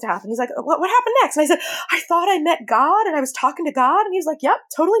totally supposed to happen. He's like, what happened next? And I said, I thought I met God and I was talking to God. And he was like, yep,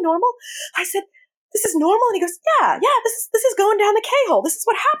 totally normal. I said, this is normal? And he goes, yeah, this is going down the K-hole. This is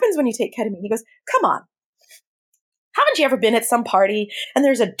what happens when you take ketamine. He goes, come on. Haven't you ever been at some party and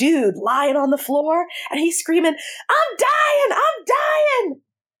there's a dude lying on the floor and he's screaming, I'm dying.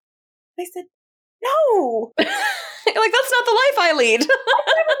 I said, no. Like, that's not the life I lead. I've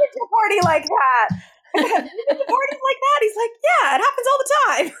never been to a party like that. I've been to parties like that. He's like, yeah, it happens all the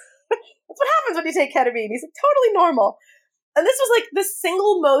time. That's what happens when you take ketamine. He's like, totally normal. And this was like the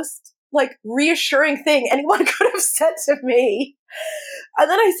single most like reassuring thing anyone could have said to me.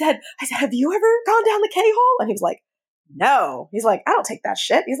 And then I said, have you ever gone down the K-hole? And he was like, no. He's like, I don't take that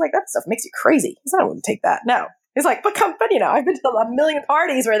shit. He's like, that stuff makes you crazy. He's like, I wouldn't take that. No. He's like, but I've been to a million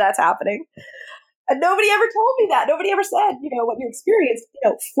parties where that's happening. And nobody ever told me that. Nobody ever said, what you experienced,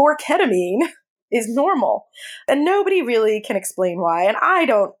 for ketamine is normal. And nobody really can explain why. And I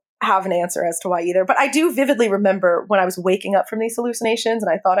don't have an answer as to why either. But I do vividly remember when I was waking up from these hallucinations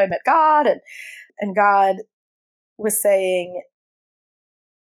and I thought I met God and God was saying,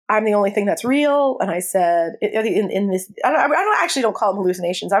 I'm the only thing that's real. And I said, in this, I don't call them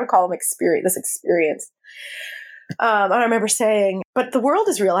hallucinations. I would call them this experience. And I remember saying, but the world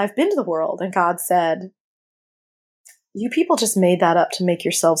is real. I've been to the world. And God said, you people just made that up to make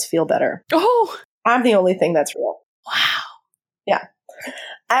yourselves feel better. Oh, I'm the only thing that's real. wow. Yeah.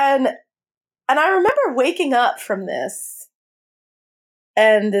 And I remember waking up from this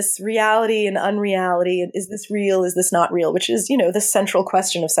and this reality and unreality. Is this real? Is this not real? Which is, the central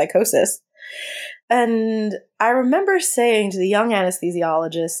question of psychosis. And I remember saying to the young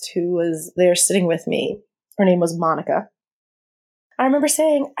anesthesiologist who was there sitting with me, her name was Monica. I remember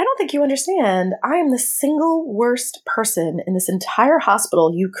saying, I don't think you understand. I am the single worst person in this entire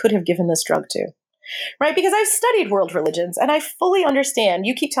hospital you could have given this drug to. Right? Because I've studied world religions and I fully understand.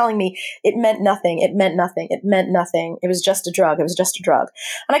 You keep telling me it meant nothing. It meant nothing. It meant nothing. It was just a drug. It was just a drug.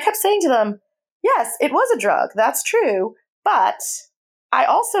 And I kept saying to them, yes, it was a drug. That's true. But I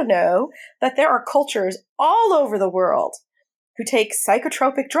also know that there are cultures all over the world who take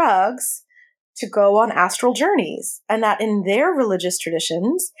psychotropic drugs to go on astral journeys, and that in their religious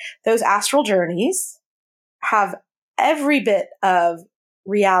traditions, those astral journeys have every bit of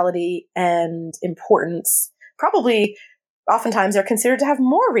reality and importance. Probably, oftentimes, they're considered to have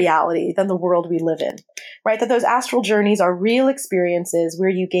more reality than the world we live in, right? That those astral journeys are real experiences where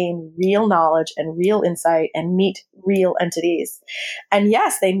you gain real knowledge and real insight and meet real entities. And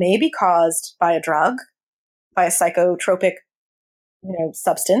yes, they may be caused by a drug, by a psychotropic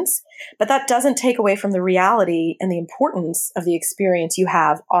substance, but that doesn't take away from the reality and the importance of the experience you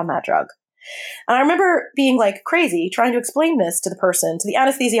have on that drug. And I remember being like crazy trying to explain this to the person, to the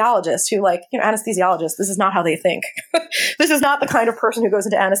anesthesiologist who anesthesiologists, this is not how they think. This is not the kind of person who goes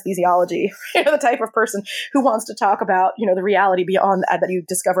into anesthesiology, the type of person who wants to talk about, the reality beyond that you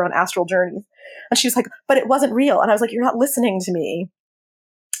discover on astral journeys. And she was like, but it wasn't real. And I was like, you're not listening to me.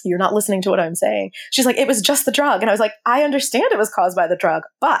 You're not listening to what I'm saying. She's like, it was just the drug. And I was like, I understand it was caused by the drug,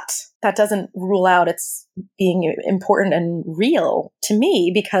 but that doesn't rule out its being important and real to me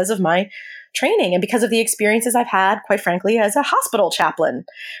because of my training and because of the experiences I've had, quite frankly, as a hospital chaplain,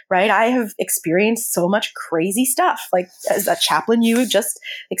 right? I have experienced so much crazy stuff. Like as a chaplain, you just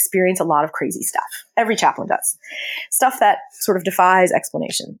experience a lot of crazy stuff. Every chaplain does. Stuff that sort of defies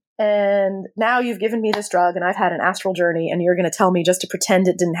explanation. And now you've given me this drug and I've had an astral journey and you're going to tell me just to pretend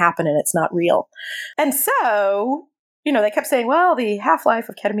it didn't happen and it's not real. And so, they kept saying, well, the half-life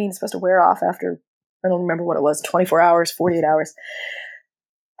of ketamine is supposed to wear off after, I don't remember what it was, 24 hours, 48 hours.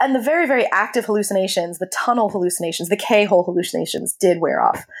 And the very, very active hallucinations, the tunnel hallucinations, the K-hole hallucinations did wear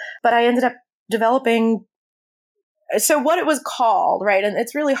off. But I ended up developing, so what it was called, right? And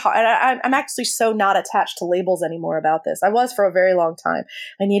it's really hard. I'm actually so not attached to labels anymore about this. I was for a very long time.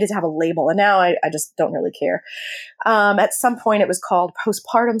 I needed to have a label. And now I just don't really care. At some point, it was called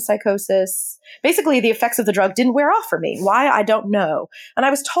postpartum psychosis. Basically, the effects of the drug didn't wear off for me. Why? I don't know. And I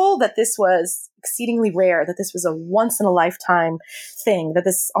was told that this was exceedingly rare, that this was a once-in-a-lifetime thing, that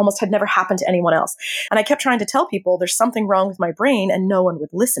this almost had never happened to anyone else. And I kept trying to tell people there's something wrong with my brain, and no one would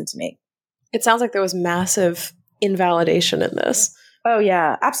listen to me. It sounds like there was massive invalidation in this. Oh,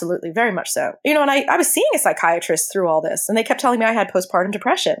 yeah, absolutely. Very much so. And I was seeing a psychiatrist through all this, and they kept telling me I had postpartum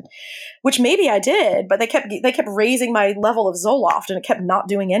depression, which maybe I did, but they kept raising my level of Zoloft, and it kept not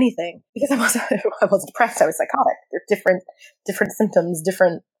doing anything because I wasn't depressed. I was psychotic. There are different symptoms,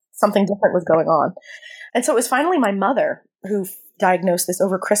 something different was going on. And so it was finally my mother who diagnosed this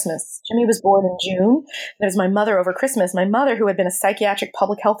over Christmas. Jimmy was born in June. And it was my mother over Christmas, my mother who had been a psychiatric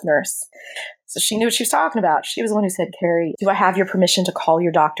public health nurse. So she knew what she was talking about. She was the one who said, Carrie, do I have your permission to call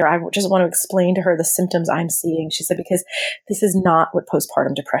your doctor? I just want to explain to her the symptoms I'm seeing. She said, because this is not what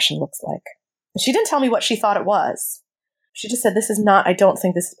postpartum depression looks like. And she didn't tell me what she thought it was. She just said, I don't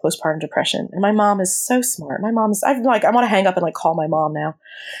think this is postpartum depression. And my mom is so smart. I want to hang up and call my mom now.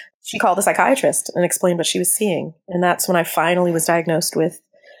 She called the psychiatrist and explained what she was seeing. And that's when I finally was diagnosed with,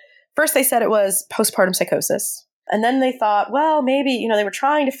 first they said it was postpartum psychosis. And then they thought, well, maybe, they were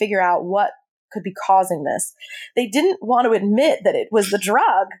trying to figure out what could be causing this. They didn't want to admit that it was the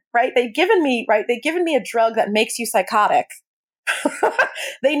drug, right? They'd given me a drug that makes you psychotic.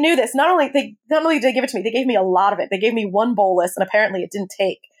 They knew this. Not only did they give it to me, they gave me a lot of it. They gave me one bolus and apparently it didn't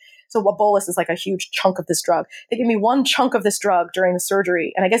take. So a bolus is like a huge chunk of this drug. They gave me one chunk of this drug during the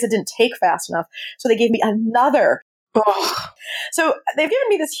surgery, and I guess it didn't take fast enough. So they gave me another. Ugh. So they've given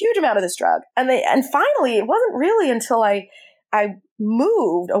me this huge amount of this drug. And finally, it wasn't really until I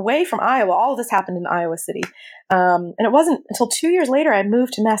moved away from Iowa. All of this happened in Iowa City. And it wasn't until 2 years later I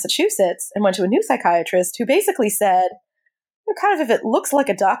moved to Massachusetts and went to a new psychiatrist who basically said, kind of, if it looks like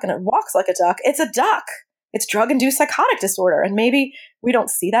a duck and it walks like a duck, it's a duck. It's drug-induced psychotic disorder. And maybe we don't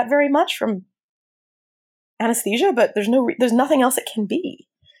see that very much from anesthesia, but there's nothing else it can be.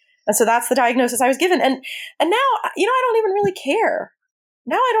 And so that's the diagnosis I was given. And now, I don't even really care.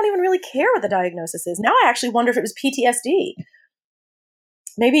 Now I don't even really care what the diagnosis is. Now I actually wonder if it was PTSD.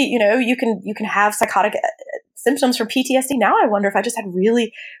 Maybe, you can have psychotic symptoms from PTSD. Now I wonder if I just had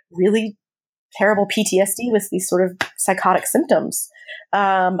really, really terrible PTSD with these sort of psychotic symptoms.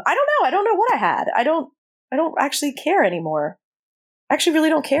 I don't know. I don't know what I had. I don't actually care anymore. I actually really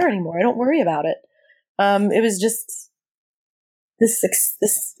don't care anymore. I don't worry about it. It was just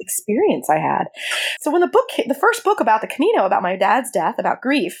this experience I had. So when the first book about the Camino, about my dad's death, about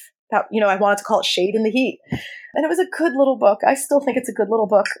grief, about, I wanted to call it Shade in the Heat. And it was a good little book. I still think it's a good little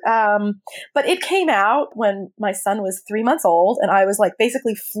book. But it came out when my son was 3 months old, and I was like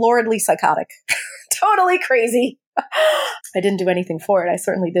basically floridly psychotic, totally crazy. I didn't do anything for it. I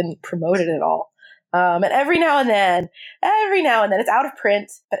certainly didn't promote it at all. And every now and then, it's out of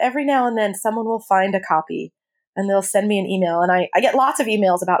print, but every now and then someone will find a copy and they'll send me an email. And I get lots of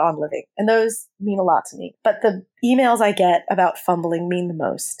emails about On Living, and those mean a lot to me. But the emails I get about fumbling mean the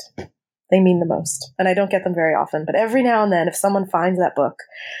most. They mean the most. And I don't get them very often. But every now and then, if someone finds that book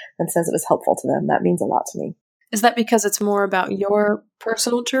and says it was helpful to them, that means a lot to me. Is that because it's more about your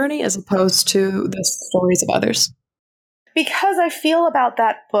personal journey as opposed to the stories of others? Because I feel about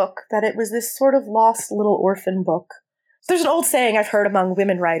that book that it was this sort of lost little orphan book. So there's an old saying I've heard among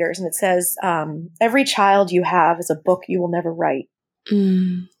women writers, and it says, every child you have is a book you will never write.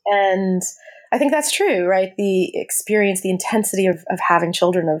 Mm. And I think that's true, right? The experience, the intensity of having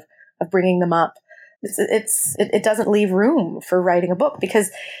children, of bringing them up, it doesn't leave room for writing a book, because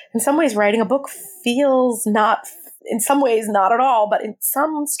in some ways writing a book feels not, in some ways not at all, but in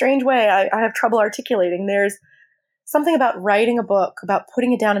some strange way I have trouble articulating. There's something about writing a book, about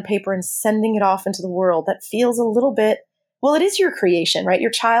putting it down on paper and sending it off into the world that feels a little bit, well, it is your creation, right? Your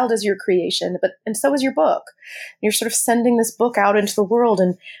child is your creation, and so is your book. You're sort of sending this book out into the world,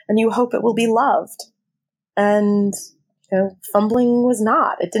 and you hope it will be loved. And, fumbling was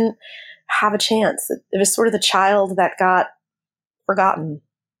not. It didn't have a chance. It was sort of the child that got forgotten.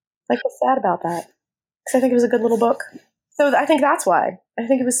 I feel sad about that, because I think it was a good little book. So I think that's why. I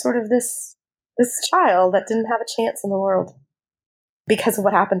think it was sort of this child that didn't have a chance in the world because of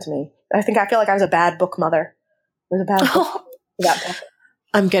what happened to me. I feel like I was a bad book mother. It was a bad book for that book.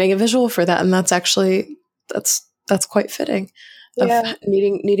 I'm getting a visual for that, and that's actually that's quite fitting. Yeah. Of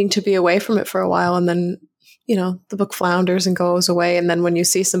needing to be away from it for a while, and then the book flounders and goes away, and then when you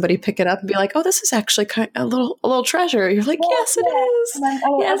see somebody pick it up and be like, "Oh, this is actually a little treasure," you're like, "Yes, it is.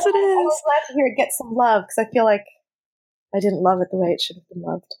 Yes, it is." I was glad to hear it get some love, because I feel like I didn't love it the way it should have been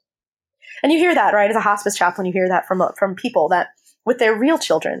loved. And you hear that, right? As a hospice chaplain, you hear that from people that with their real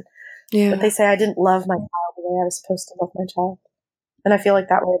children, that they say, "I didn't love my child the way I was supposed to love my child." And I feel like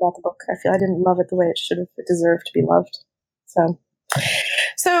that way about the book. I feel I didn't love it the way it deserved to be loved. So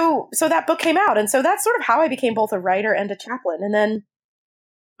that book came out. And so that's sort of how I became both a writer and a chaplain. And then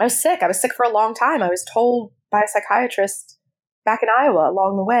I was sick. I was sick for a long time. I was told by a psychiatrist back in Iowa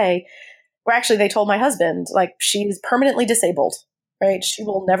along the way, where actually they told my husband, like, she's permanently disabled, right? She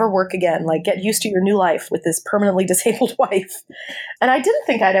will never work again. Like, get used to your new life with this permanently disabled wife. And I didn't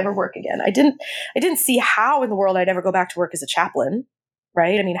think I'd ever work again. I didn't see how in the world I'd ever go back to work as a chaplain,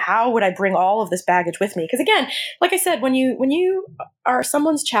 right? I mean, how would I bring all of this baggage with me? Because again, like I said, when you are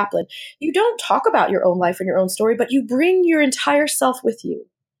someone's chaplain, you don't talk about your own life and your own story, but you bring your entire self with you,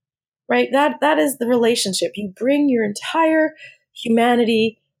 right? That is the relationship. You bring your entire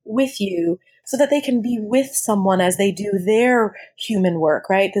humanity with you, so that they can be with someone as they do their human work,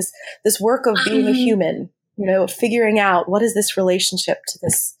 right? This work of being a human, figuring out what is this relationship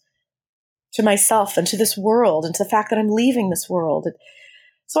to myself and to this world and to the fact that I'm leaving this world.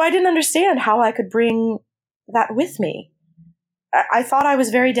 So I didn't understand how I could bring that with me. I thought I was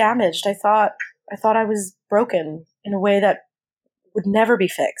very damaged. I thought I was broken in a way that would never be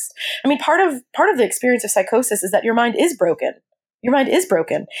fixed. I mean, part of the experience of psychosis is that your mind is broken. Your mind is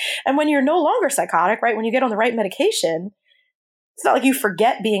broken. And when you're no longer psychotic, right, when you get on the right medication, it's not like you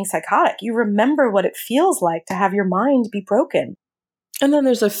forget being psychotic. You remember what it feels like to have your mind be broken. And then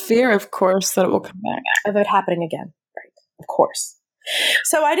there's a fear, of course, that it will come back. Of it happening again, right? Of course.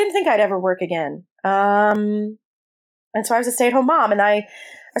 So I didn't think I'd ever work again. And so I was a stay-at-home mom, and I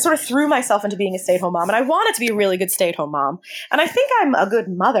sort of threw myself into being a stay-at-home mom. And I wanted to be a really good stay-at-home mom. And I think I'm a good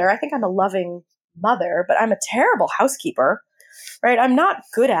mother. I think I'm a loving mother, but I'm a terrible housekeeper. Right? I'm not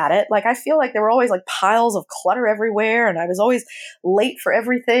good at it. Like, I feel like there were always like piles of clutter everywhere, and I was always late for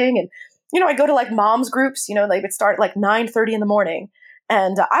everything. And, I go to like mom's groups, they would start at like 9:30 in the morning.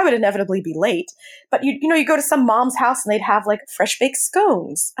 And I would inevitably be late. But you go to some mom's house and they'd have like fresh baked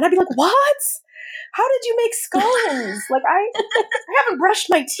scones. And I'd be like, what? How did you make scones? Like I haven't brushed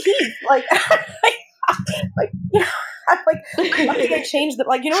my teeth. Like, I'm like, lucky I changed the,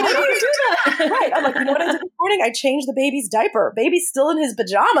 like, what I did? Do that? Right. I'm like, what I did this morning? I changed the baby's diaper. Baby's still in his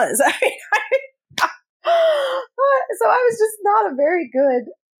pajamas. So I was just not a very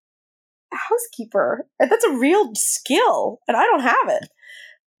good housekeeper. And that's a real skill, and I don't have it.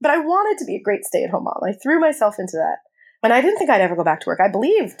 But I wanted to be a great stay-at-home mom. I threw myself into that. And I didn't think I'd ever go back to work. I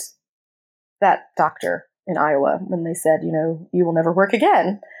believed that doctor in Iowa when they said, you will never work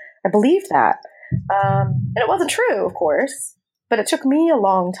again. I believed that. And it wasn't true, of course, but it took me a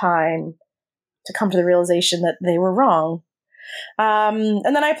long time to come to the realization that they were wrong. And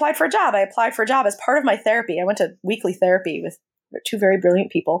then I applied for a job. I applied for a job as part of my therapy. I went to weekly therapy with two very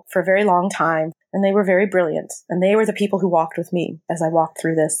brilliant people for a very long time, and they were very brilliant. And they were the people who walked with me as I walked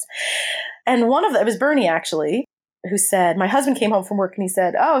through this. And one of them, it was Bernie actually, who said, my husband came home from work and he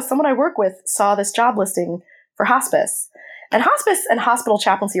said, oh, someone I work with saw this job listing for hospice. And hospice and hospital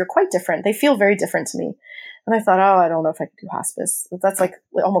chaplaincy are quite different. They feel very different to me. And I thought, I don't know if I could do hospice. That's like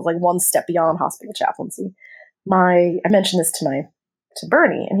almost like one step beyond hospital chaplaincy. I mentioned this to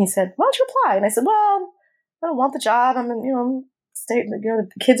Bernie, and he said, why don't you apply? And I said, well, I don't want the job. The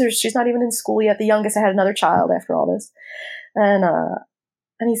kids she's not even in school yet. The youngest, I had another child after all this. And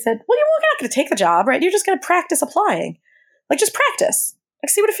he said, well, you're not going to take the job, right? You're just going to practice applying. Like, just practice. Like,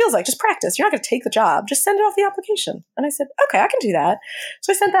 see what it feels like. Just practice. You're not going to take the job. Just send it off the application. And I said, okay, I can do that.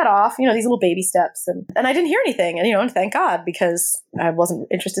 So I sent that off, these little baby steps. And I didn't hear anything. And thank God, because I wasn't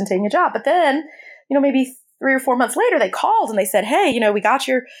interested in taking a job. But then, maybe 3 or 4 months later, they called and they said, hey, we got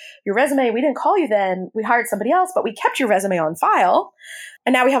your resume. We didn't call you then. We hired somebody else, but we kept your resume on file.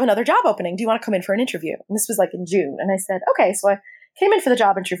 And now we have another job opening. Do you want to come in for an interview? And this was like in June. And I said, okay. So I came in for the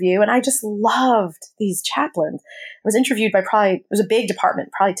job interview, and I just loved these chaplains. I was interviewed by it was a big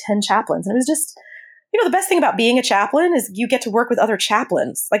department, probably 10 chaplains. And it was just, the best thing about being a chaplain is you get to work with other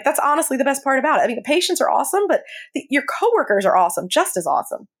chaplains. Like, that's honestly the best part about it. I mean, the patients are awesome, but your coworkers are awesome, just as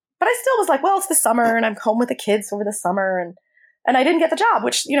awesome. But I still was like, well, it's the summer and I'm home with the kids over the summer. And I didn't get the job,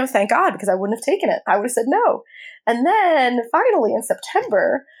 which, thank God, because I wouldn't have taken it. I would have said no. And then finally in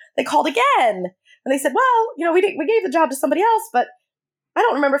September, they called again and they said, well, we gave the job to somebody else, but I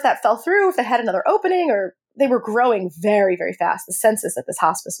don't remember if that fell through, if they had another opening, or they were growing very, very fast. The census at this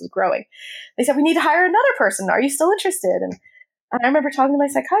hospice was growing. They said, we need to hire another person. Are you still interested? And I remember talking to my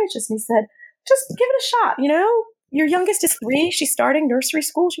psychiatrist, and he said, just give it a shot. Your youngest is 3. She's starting nursery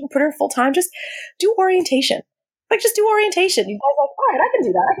school. She can put her in full time. Just do orientation. Like, just do orientation. You guys are like, all right, I can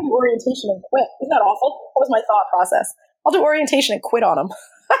do that. I can do orientation and quit. Isn't that awful? That was my thought process. I'll do orientation and quit on them.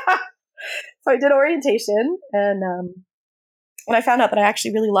 So I did orientation, and I found out that I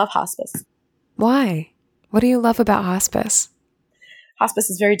actually really love hospice. Why? What do you love about hospice? Hospice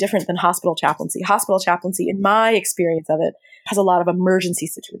is very different than hospital chaplaincy. Hospital chaplaincy, in my experience of it, has a lot of emergency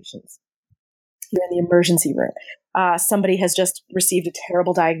situations. You're in the emergency room. Somebody has just received a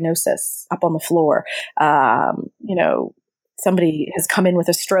terrible diagnosis up on the floor. Somebody has come in with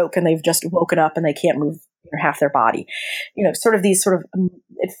a stroke and they've just woken up and they can't move half their body.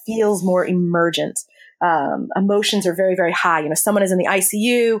 It feels more emergent. Emotions are very, very high. Someone is in the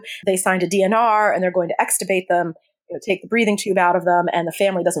ICU, they signed a DNR and they're going to extubate them, take the breathing tube out of them, and the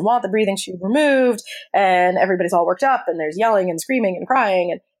family doesn't want the breathing tube removed, and everybody's all worked up and there's yelling and screaming and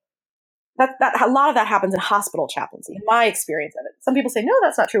crying. And that a lot of that happens in hospital chaplaincy, in my experience of it. Some people say, no,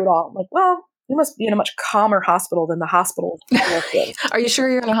 that's not true at all. I'm like, well, you must be in a much calmer hospital than the hospital I worked in. Are you sure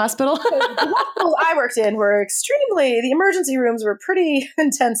you're in a hospital? The hospitals I worked in were the emergency rooms were pretty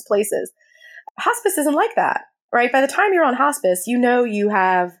intense places. Hospice isn't like that, right? By the time you're on hospice, you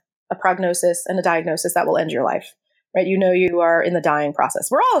have a prognosis and a diagnosis that will end your life, right? You are in the dying process.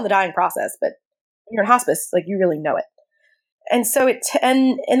 We're all in the dying process, but when you're in hospice, like, you really know it. And so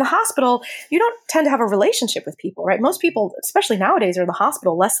and in the hospital, you don't tend to have a relationship with people, right? Most people, especially nowadays, are in the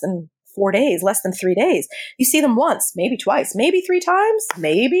hospital less than 4 days, less than 3 days. You see them once, maybe twice, maybe 3 times,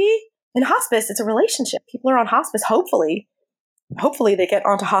 maybe. In hospice, it's a relationship. People are on hospice, hopefully they get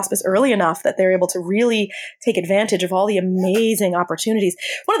onto hospice early enough that they're able to really take advantage of all the amazing opportunities.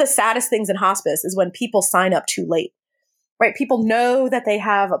 One of the saddest things in hospice is when people sign up too late, right? People know that they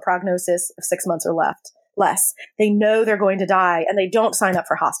have a prognosis of 6 months or less. They know they're going to die, and they don't sign up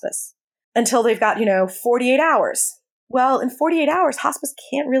for hospice until they've got, 48 hours. Well, in 48 hours, hospice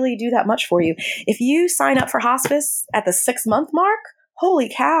can't really do that much for you. If you sign up for hospice at the 6-month mark, holy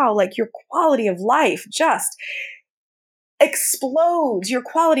cow, like, your quality of life just explodes. Your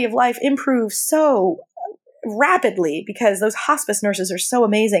quality of life improves so rapidly because those hospice nurses are so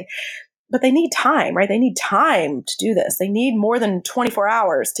amazing. But they need time, right? They need time to do this. They need more than 24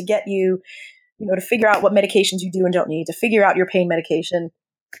 hours to get you, to figure out what medications you do and don't need, to figure out your pain medication,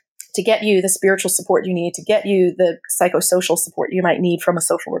 to get you the spiritual support you need, to get you the psychosocial support you might need from a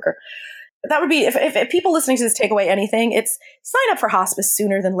social worker. That would be, if people listening to this take away anything, it's sign up for hospice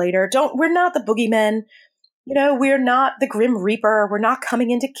sooner than later. We're not the boogeymen. We're not the Grim Reaper. We're not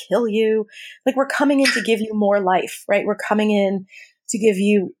coming in to kill you. Like, we're coming in to give you more life, right? We're coming in to give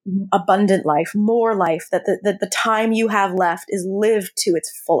you abundant life, more life, that the time you have left is lived to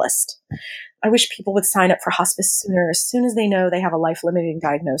its fullest. I wish people would sign up for hospice sooner, as soon as they know they have a life-limiting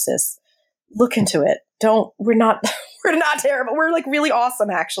diagnosis. Look into it. We're not terrible. We're like really awesome,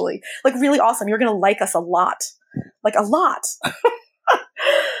 actually. Like really awesome. You're going to like us a lot. Like a lot.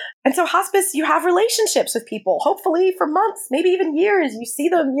 And so hospice, you have relationships with people, hopefully for months, maybe even years. You see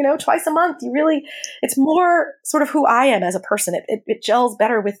them, twice a month. It's more sort of who I am as a person. It gels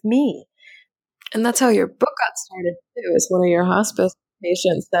better with me. And that's how your book got started too, as one of your hospice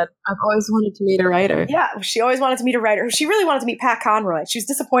patients that I've always wanted to meet a writer. Yeah, she always wanted to meet a writer. She really wanted to meet Pat Conroy. She was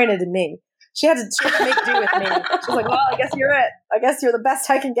disappointed in me. She had to make do with me. She was like, well, I guess you're it. I guess you're the best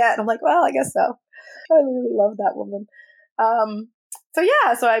I can get. And I'm like, well, I guess so. I really love that woman.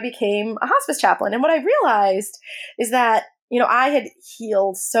 So I became a hospice chaplain. And what I realized is that, I had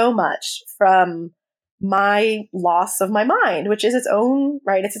healed so much from my loss of my mind, which is its own,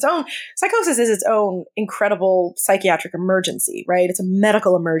 right? It's its own, psychosis is its own incredible psychiatric emergency, right? It's a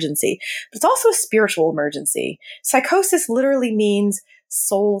medical emergency, but it's also a spiritual emergency. Psychosis literally means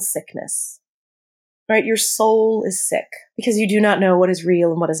soul sickness, right? Your soul is sick because you do not know what is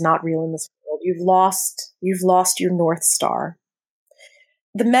real and what is not real in this world. You've lost your North Star.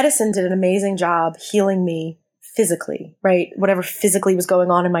 The medicine did an amazing job healing me physically, right? Whatever physically was going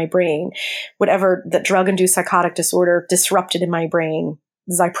on in my brain, whatever the drug-induced psychotic disorder disrupted in my brain,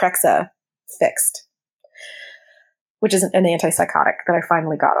 Zyprexa fixed, which is an antipsychotic that I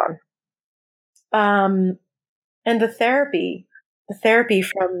finally got on. And the therapy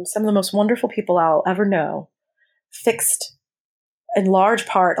from some of the most wonderful people I'll ever know fixed in large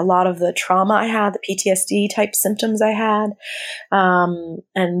part a lot of the trauma I had, the PTSD type symptoms I had,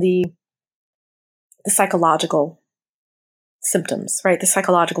 and the psychological symptoms, right? The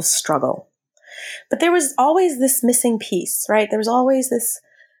psychological struggle. But there was always this missing piece, right? There was always this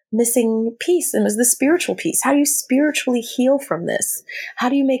missing piece, and it was the spiritual piece. How do you spiritually heal from this? How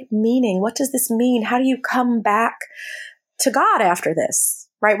do you make meaning? What does this mean? How do you come back to God after this,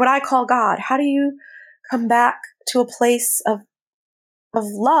 right? What I call God. How do you come back to a place of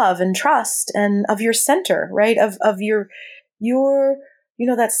love and trust and of your center, right? Of your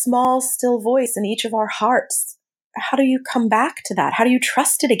that small, still voice in each of our hearts. How do you come back to that? How do you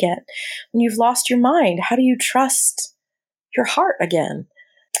trust it again when you've lost your mind? How do you trust your heart again?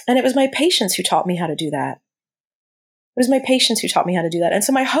 And it was my patients who taught me how to do that. And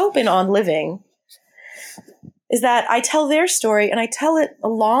so my hope in On Living is that I tell their story and I tell it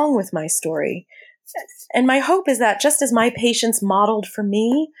along with my story. And my hope is that just as my patients modeled for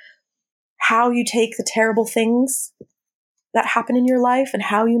me how you take the terrible things that happen in your life and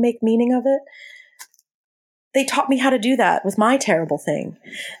how you make meaning of it, they taught me how to do that with my terrible thing.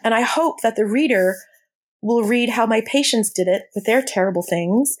 And I hope that the reader will read how my patients did it with their terrible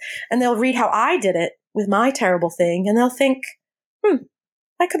things, and they'll read how I did it with my terrible thing, and they'll think,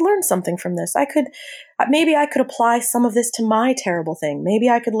 I could learn something from this. Maybe I could apply some of this to my terrible thing. Maybe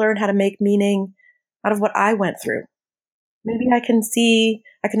I could learn how to make meaning out of what I went through. Maybe I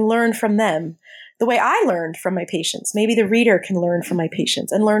can learn from them the way I learned from my patients. Maybe the reader can learn from my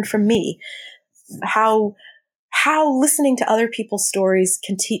patients and learn from me how listening to other people's stories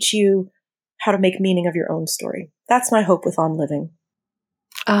can teach you how to make meaning of your own story. That's my hope with On Living.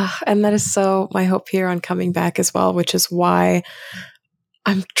 And that is so my hope here on Coming Back as well, which is why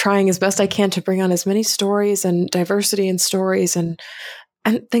I'm trying as best I can to bring on as many stories and diversity in stories and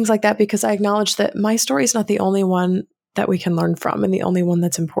things like that, because I acknowledge that my story is not the only one that we can learn from and the only one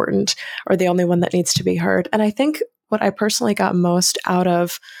that's important or the only one that needs to be heard. And I think what I personally got most out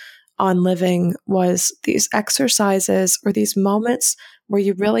of On Living was these exercises or these moments where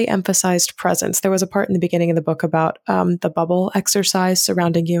you really emphasized presence. There was a part in the beginning of the book about the bubble exercise,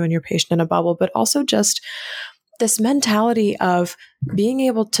 surrounding you and your patient in a bubble, but also just this mentality of being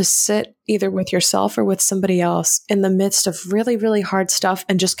able to sit either with yourself or with somebody else in the midst of really, really hard stuff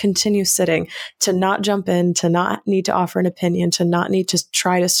and just continue sitting, to not jump in, to not need to offer an opinion, to not need to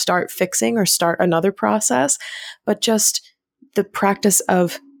try to start fixing or start another process, but just the practice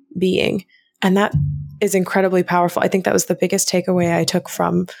of being. And that is incredibly powerful. I think that was the biggest takeaway I took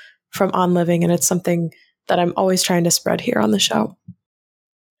from On Living. And it's something that I'm always trying to spread here on the show.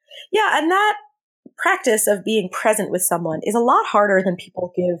 Yeah, and that practice of being present with someone is a lot harder than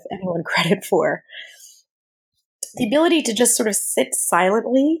people give anyone credit for. The ability to just sort of sit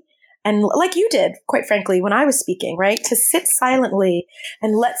silently and, like you did, quite frankly, when I was speaking, right? To sit silently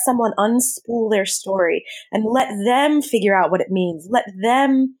and let someone unspool their story and let them figure out what it means. Let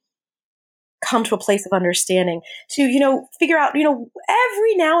them come to a place of understanding, to, figure out,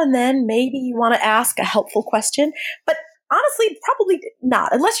 every now and then, maybe you want to ask a helpful question, but honestly, probably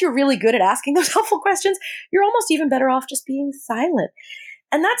not. Unless you're really good at asking those helpful questions, you're almost even better off just being silent.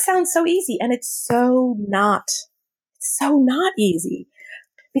 And that sounds so easy, and it's so not. It's so not easy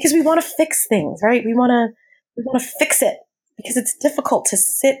because we want to fix things, right? We want to fix it because it's difficult to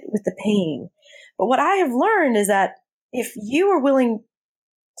sit with the pain. But what I have learned is that if you are willing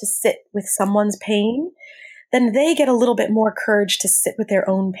to sit with someone's pain, then they get a little bit more courage to sit with their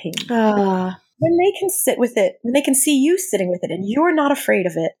own pain. When they can sit with it, when they can see you sitting with it and you're not afraid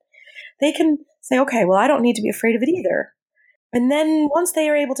of it, they can say, okay, well, I don't need to be afraid of it either. And then once they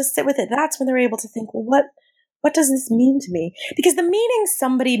are able to sit with it, that's when they're able to think, well, what does this mean to me? Because the meaning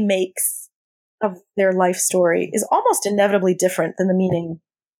somebody makes of their life story is almost inevitably different than the meaning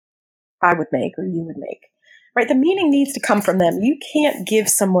I would make or you would make. Right? The meaning needs to come from them. You can't give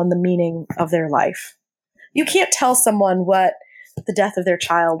someone the meaning of their life. You can't tell someone what the death of their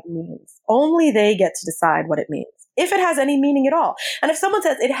child means. Only they get to decide what it means, if it has any meaning at all. And if someone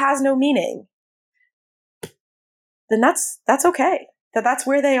says it has no meaning, then that's okay. That's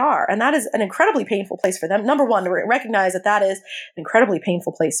where they are. And that is an incredibly painful place for them. Number one, to recognize that is an incredibly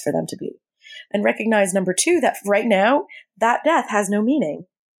painful place for them to be. And recognize, number two, that right now, that death has no meaning.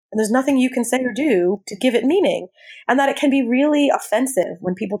 And there's nothing you can say or do to give it meaning. And that it can be really offensive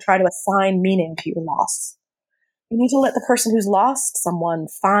when people try to assign meaning to your loss. You need to let the person who's lost someone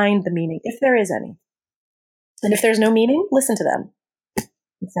find the meaning, if there is any. And if there's no meaning, listen to them.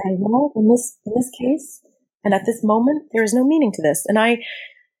 And say, well, in this case, and at this moment, there is no meaning to this. And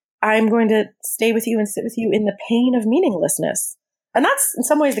I'm going to stay with you and sit with you in the pain of meaninglessness. And that's in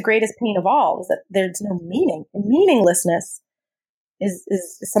some ways the greatest pain of all, is that there's no meaning. And meaninglessness is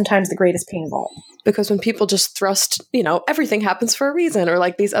sometimes the greatest pain of all. Because when people just thrust, everything happens for a reason, or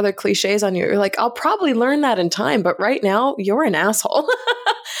like these other cliches on you, you're like, I'll probably learn that in time, but right now you're an asshole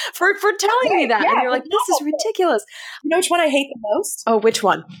for telling me that. Yeah, and you're like, this is ridiculous. You know which one I hate the most? Oh, which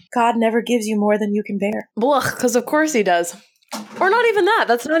one? God never gives you more than you can bear. Well, because of course he does. Or not even that.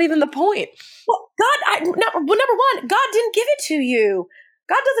 That's not even the point. Well, number one, God didn't give it to you.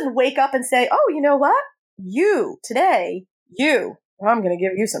 God doesn't wake up and say, oh, you know what? I'm going to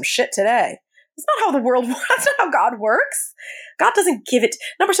give you some shit today. That's not how the world works. That's not how God works. God doesn't give it.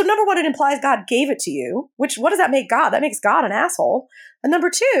 Number one, it implies God gave it to you, what does that make God? That makes God an asshole. And number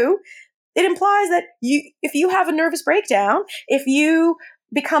two, it implies that if you have a nervous breakdown, if you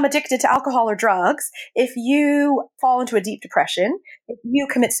become addicted to alcohol or drugs, if you fall into a deep depression, if you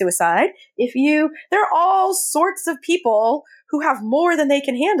commit suicide, there are all sorts of people who have more than they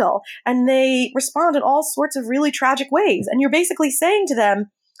can handle, and they respond in all sorts of really tragic ways. And you're basically saying to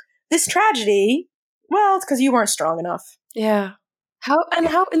them, this tragedy, well, it's because you weren't strong enough. Yeah. How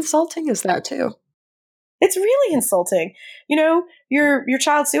insulting is that too? It's really insulting. Your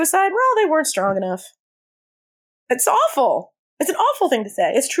child's suicide, well, they weren't strong enough. It's awful. It's an awful thing to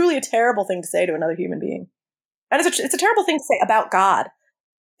say. It's truly a terrible thing to say to another human being. And it's a terrible thing to say about God.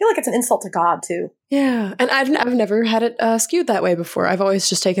 I feel like it's an insult to God too. Yeah. And I've never had it skewed that way before. I've always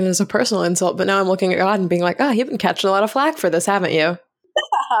just taken it as a personal insult, but now I'm looking at God and being like, you've been catching a lot of flack for this, haven't you?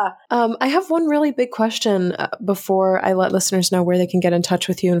 I have one really big question before I let listeners know where they can get in touch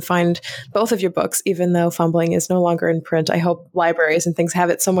with you and find both of your books, even though Fumbling is no longer in print. I hope libraries and things have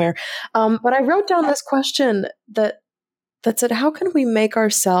it somewhere. But I wrote down this question that said, how can we make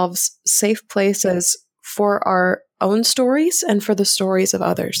ourselves safe places for our own stories and for the stories of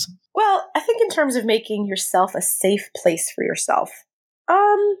others? Well, I think in terms of making yourself a safe place for yourself,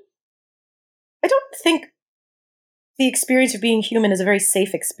 I don't think the experience of being human is a very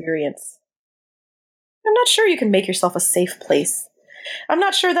safe experience. I'm not sure you can make yourself a safe place. I'm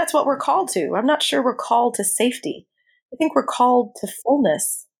not sure that's what we're called to. I'm not sure we're called to safety. I think we're called to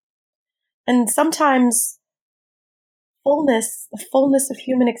fullness. And sometimes the fullness of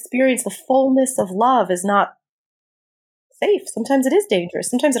human experience, the fullness of love is not safe. Sometimes it is dangerous.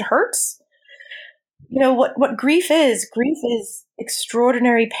 Sometimes it hurts. What grief is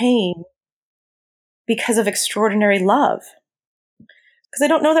extraordinary pain because of extraordinary love. Because I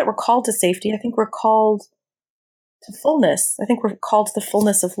don't know that we're called to safety. I think we're called to fullness. I think we're called to the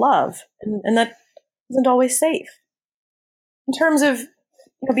fullness of love. And that isn't always safe. In terms of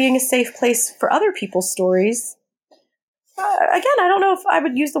being a safe place for other people's stories. Again, I don't know if I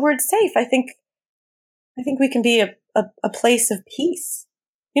would use the word safe. I think we can be a place of peace.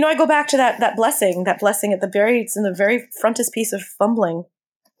 I go back to that blessing at it's in the very frontispiece of Fumbling.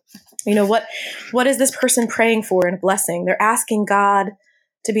 What is this person praying for in a blessing? They're asking God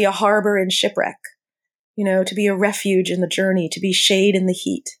to be a harbor in shipwreck, to be a refuge in the journey, to be shade in the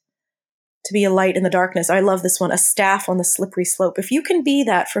heat, to be a light in the darkness. I love this one, a staff on the slippery slope. If you can be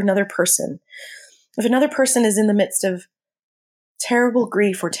that for another person, if another person is in the midst of terrible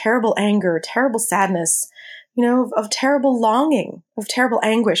grief or terrible anger, terrible sadness, of terrible longing, of terrible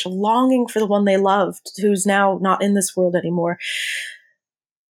anguish, of longing for the one they loved who's now not in this world anymore.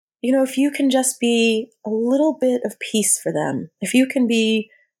 If you can just be a little bit of peace for them, if you can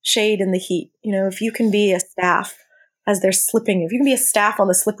be shade in the heat, if you can be a staff as they're slipping, if you can be a staff on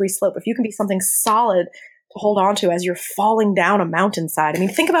the slippery slope, if you can be something solid to hold on to as you're falling down a mountainside. I mean,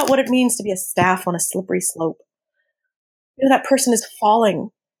 think about what it means to be a staff on a slippery slope. That person is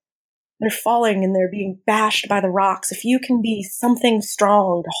falling. They're falling and they're being bashed by the rocks. If you can be something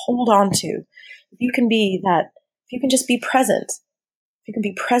strong to hold on to, if you can just be present, if you can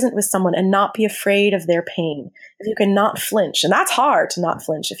be present with someone and not be afraid of their pain, if you can not flinch, and that's hard to not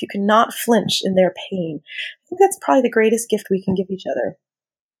flinch, if you can not flinch in their pain, I think that's probably the greatest gift we can give each other,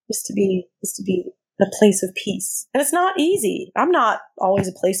 is to be a place of peace. And it's not easy. I'm not always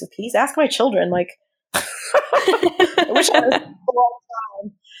a place of peace. Ask my children, I wish I was a long time. I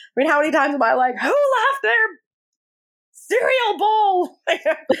mean, how many times am I like, who left their cereal bowl?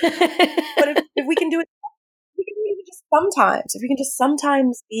 But if we can do it, we can do it just sometimes. If we can just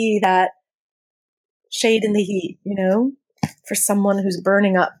sometimes be that shade in the heat, for someone who's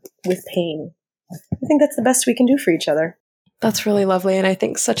burning up with pain, I think that's the best we can do for each other. That's really lovely. And I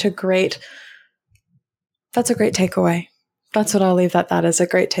think that's a great takeaway. That's what I'll leave that is, a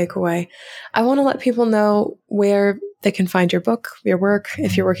great takeaway. I want to let people know where they can find your book, your work.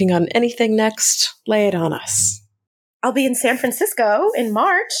 If you're working on anything next, lay it on us. I'll be in San Francisco in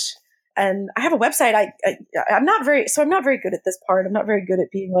March, and I have a website. I'm not very good at this part. I'm not very good at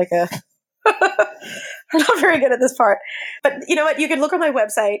being I'm not very good at this part. But you know what? You can look on my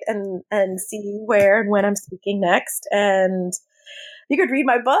website and see where and when I'm speaking next. And you could read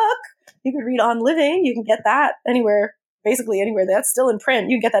my book. You could read On Living. You can get that anywhere. Basically anywhere that's still in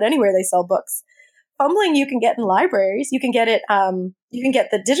print. You can get that anywhere they sell books. Fumbling you can get in libraries. You can get it, you can get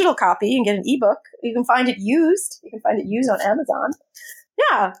the digital copy, you can get an ebook. You can find it used. You can find it used on Amazon.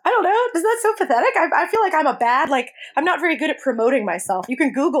 Yeah, I don't know. Is that so pathetic? I feel like I'm I'm not very good at promoting myself. You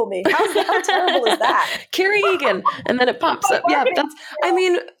can Google me. How terrible is that? Carrie Egan. And then it pops up. Yeah,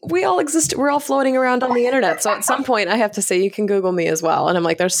 we all exist. We're all floating around on the internet. So at some point I have to say, you can Google me as well. And I'm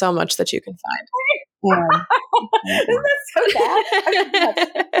like, there's so much that you can find. Isn't that so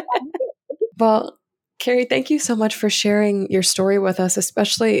bad? Well, Carrie, thank you so much for sharing your story with us,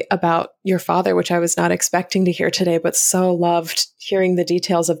 especially about your father, which I was not expecting to hear today, but so loved hearing the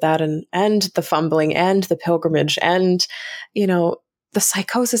details of that and the fumbling and the pilgrimage and, the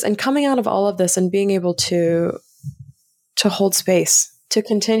psychosis and coming out of all of this and being able to hold space, to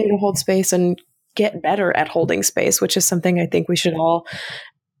continue to hold space and get better at holding space, which is something I think we should all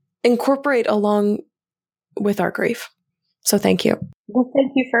incorporate along with our grief. So thank you. Well,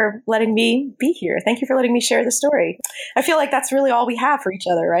 thank you for letting me be here. Thank you for letting me share the story. I feel like that's really all we have for each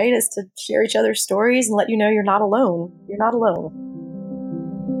other, right? Is to share each other's stories and let you know you're not alone. You're not alone.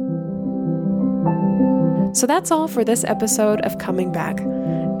 So that's all for this episode of Coming Back.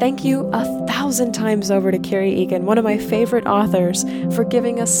 Thank you 1,000 times over to Carrie Egan, one of my favorite authors, for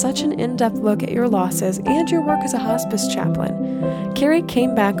giving us such an in-depth look at your losses and your work as a hospice chaplain. Carrie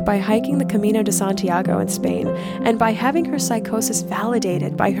came back by hiking the Camino de Santiago in Spain and by having her psychosis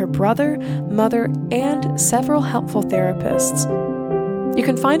validated by her brother, mother, and several helpful therapists. You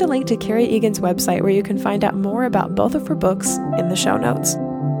can find a link to Carrie Egan's website where you can find out more about both of her books in the show notes.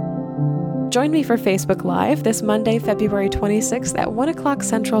 Join me for Facebook Live this Monday, February 26th at 1 o'clock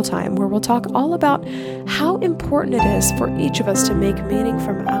Central Time, where we'll talk all about how important it is for each of us to make meaning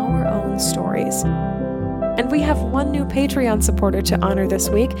from our own stories. And we have one new Patreon supporter to honor this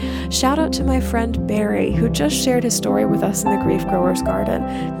week. Shout out to my friend Barry, who just shared his story with us in the Grief Growers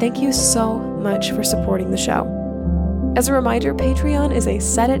Garden. Thank you so much for supporting the show. As a reminder, Patreon is a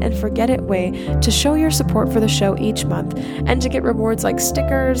set-it-and-forget-it way to show your support for the show each month and to get rewards like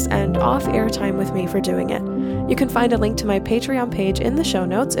stickers and off-air time with me for doing it. You can find a link to my Patreon page in the show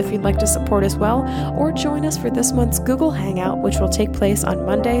notes if you'd like to support as well, or join us for this month's Google Hangout, which will take place on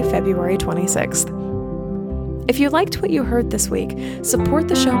Monday, February 26th. If you liked what you heard this week, support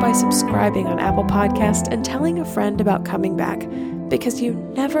the show by subscribing on Apple Podcasts and telling a friend about Coming Back. because you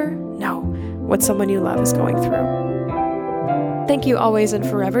never know what someone you love is going through. Thank you always and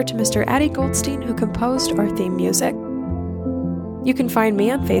forever to Mr. Addie Goldstein, who composed our theme music. You can find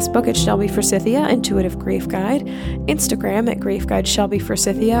me on Facebook at Shelby Forsythia, Intuitive Grief Guide, Instagram at Grief Guide Shelby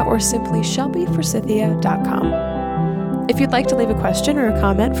Forsythia, or simply shelbyforsythia.com. If you'd like to leave a question or a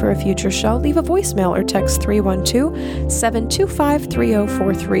comment for a future show, leave a voicemail or text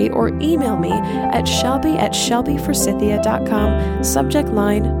 312-725-3043 or email me at shelby@shelbyforsythia.com, subject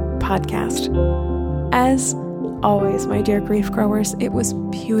line podcast. As always, my dear grief growers, it was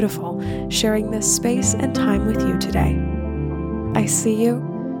beautiful sharing this space and time with you today. I see you,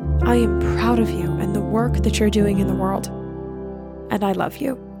 I am proud of you and the work that you're doing in the world, and I love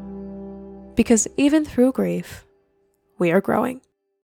you. Because even through grief, we are growing.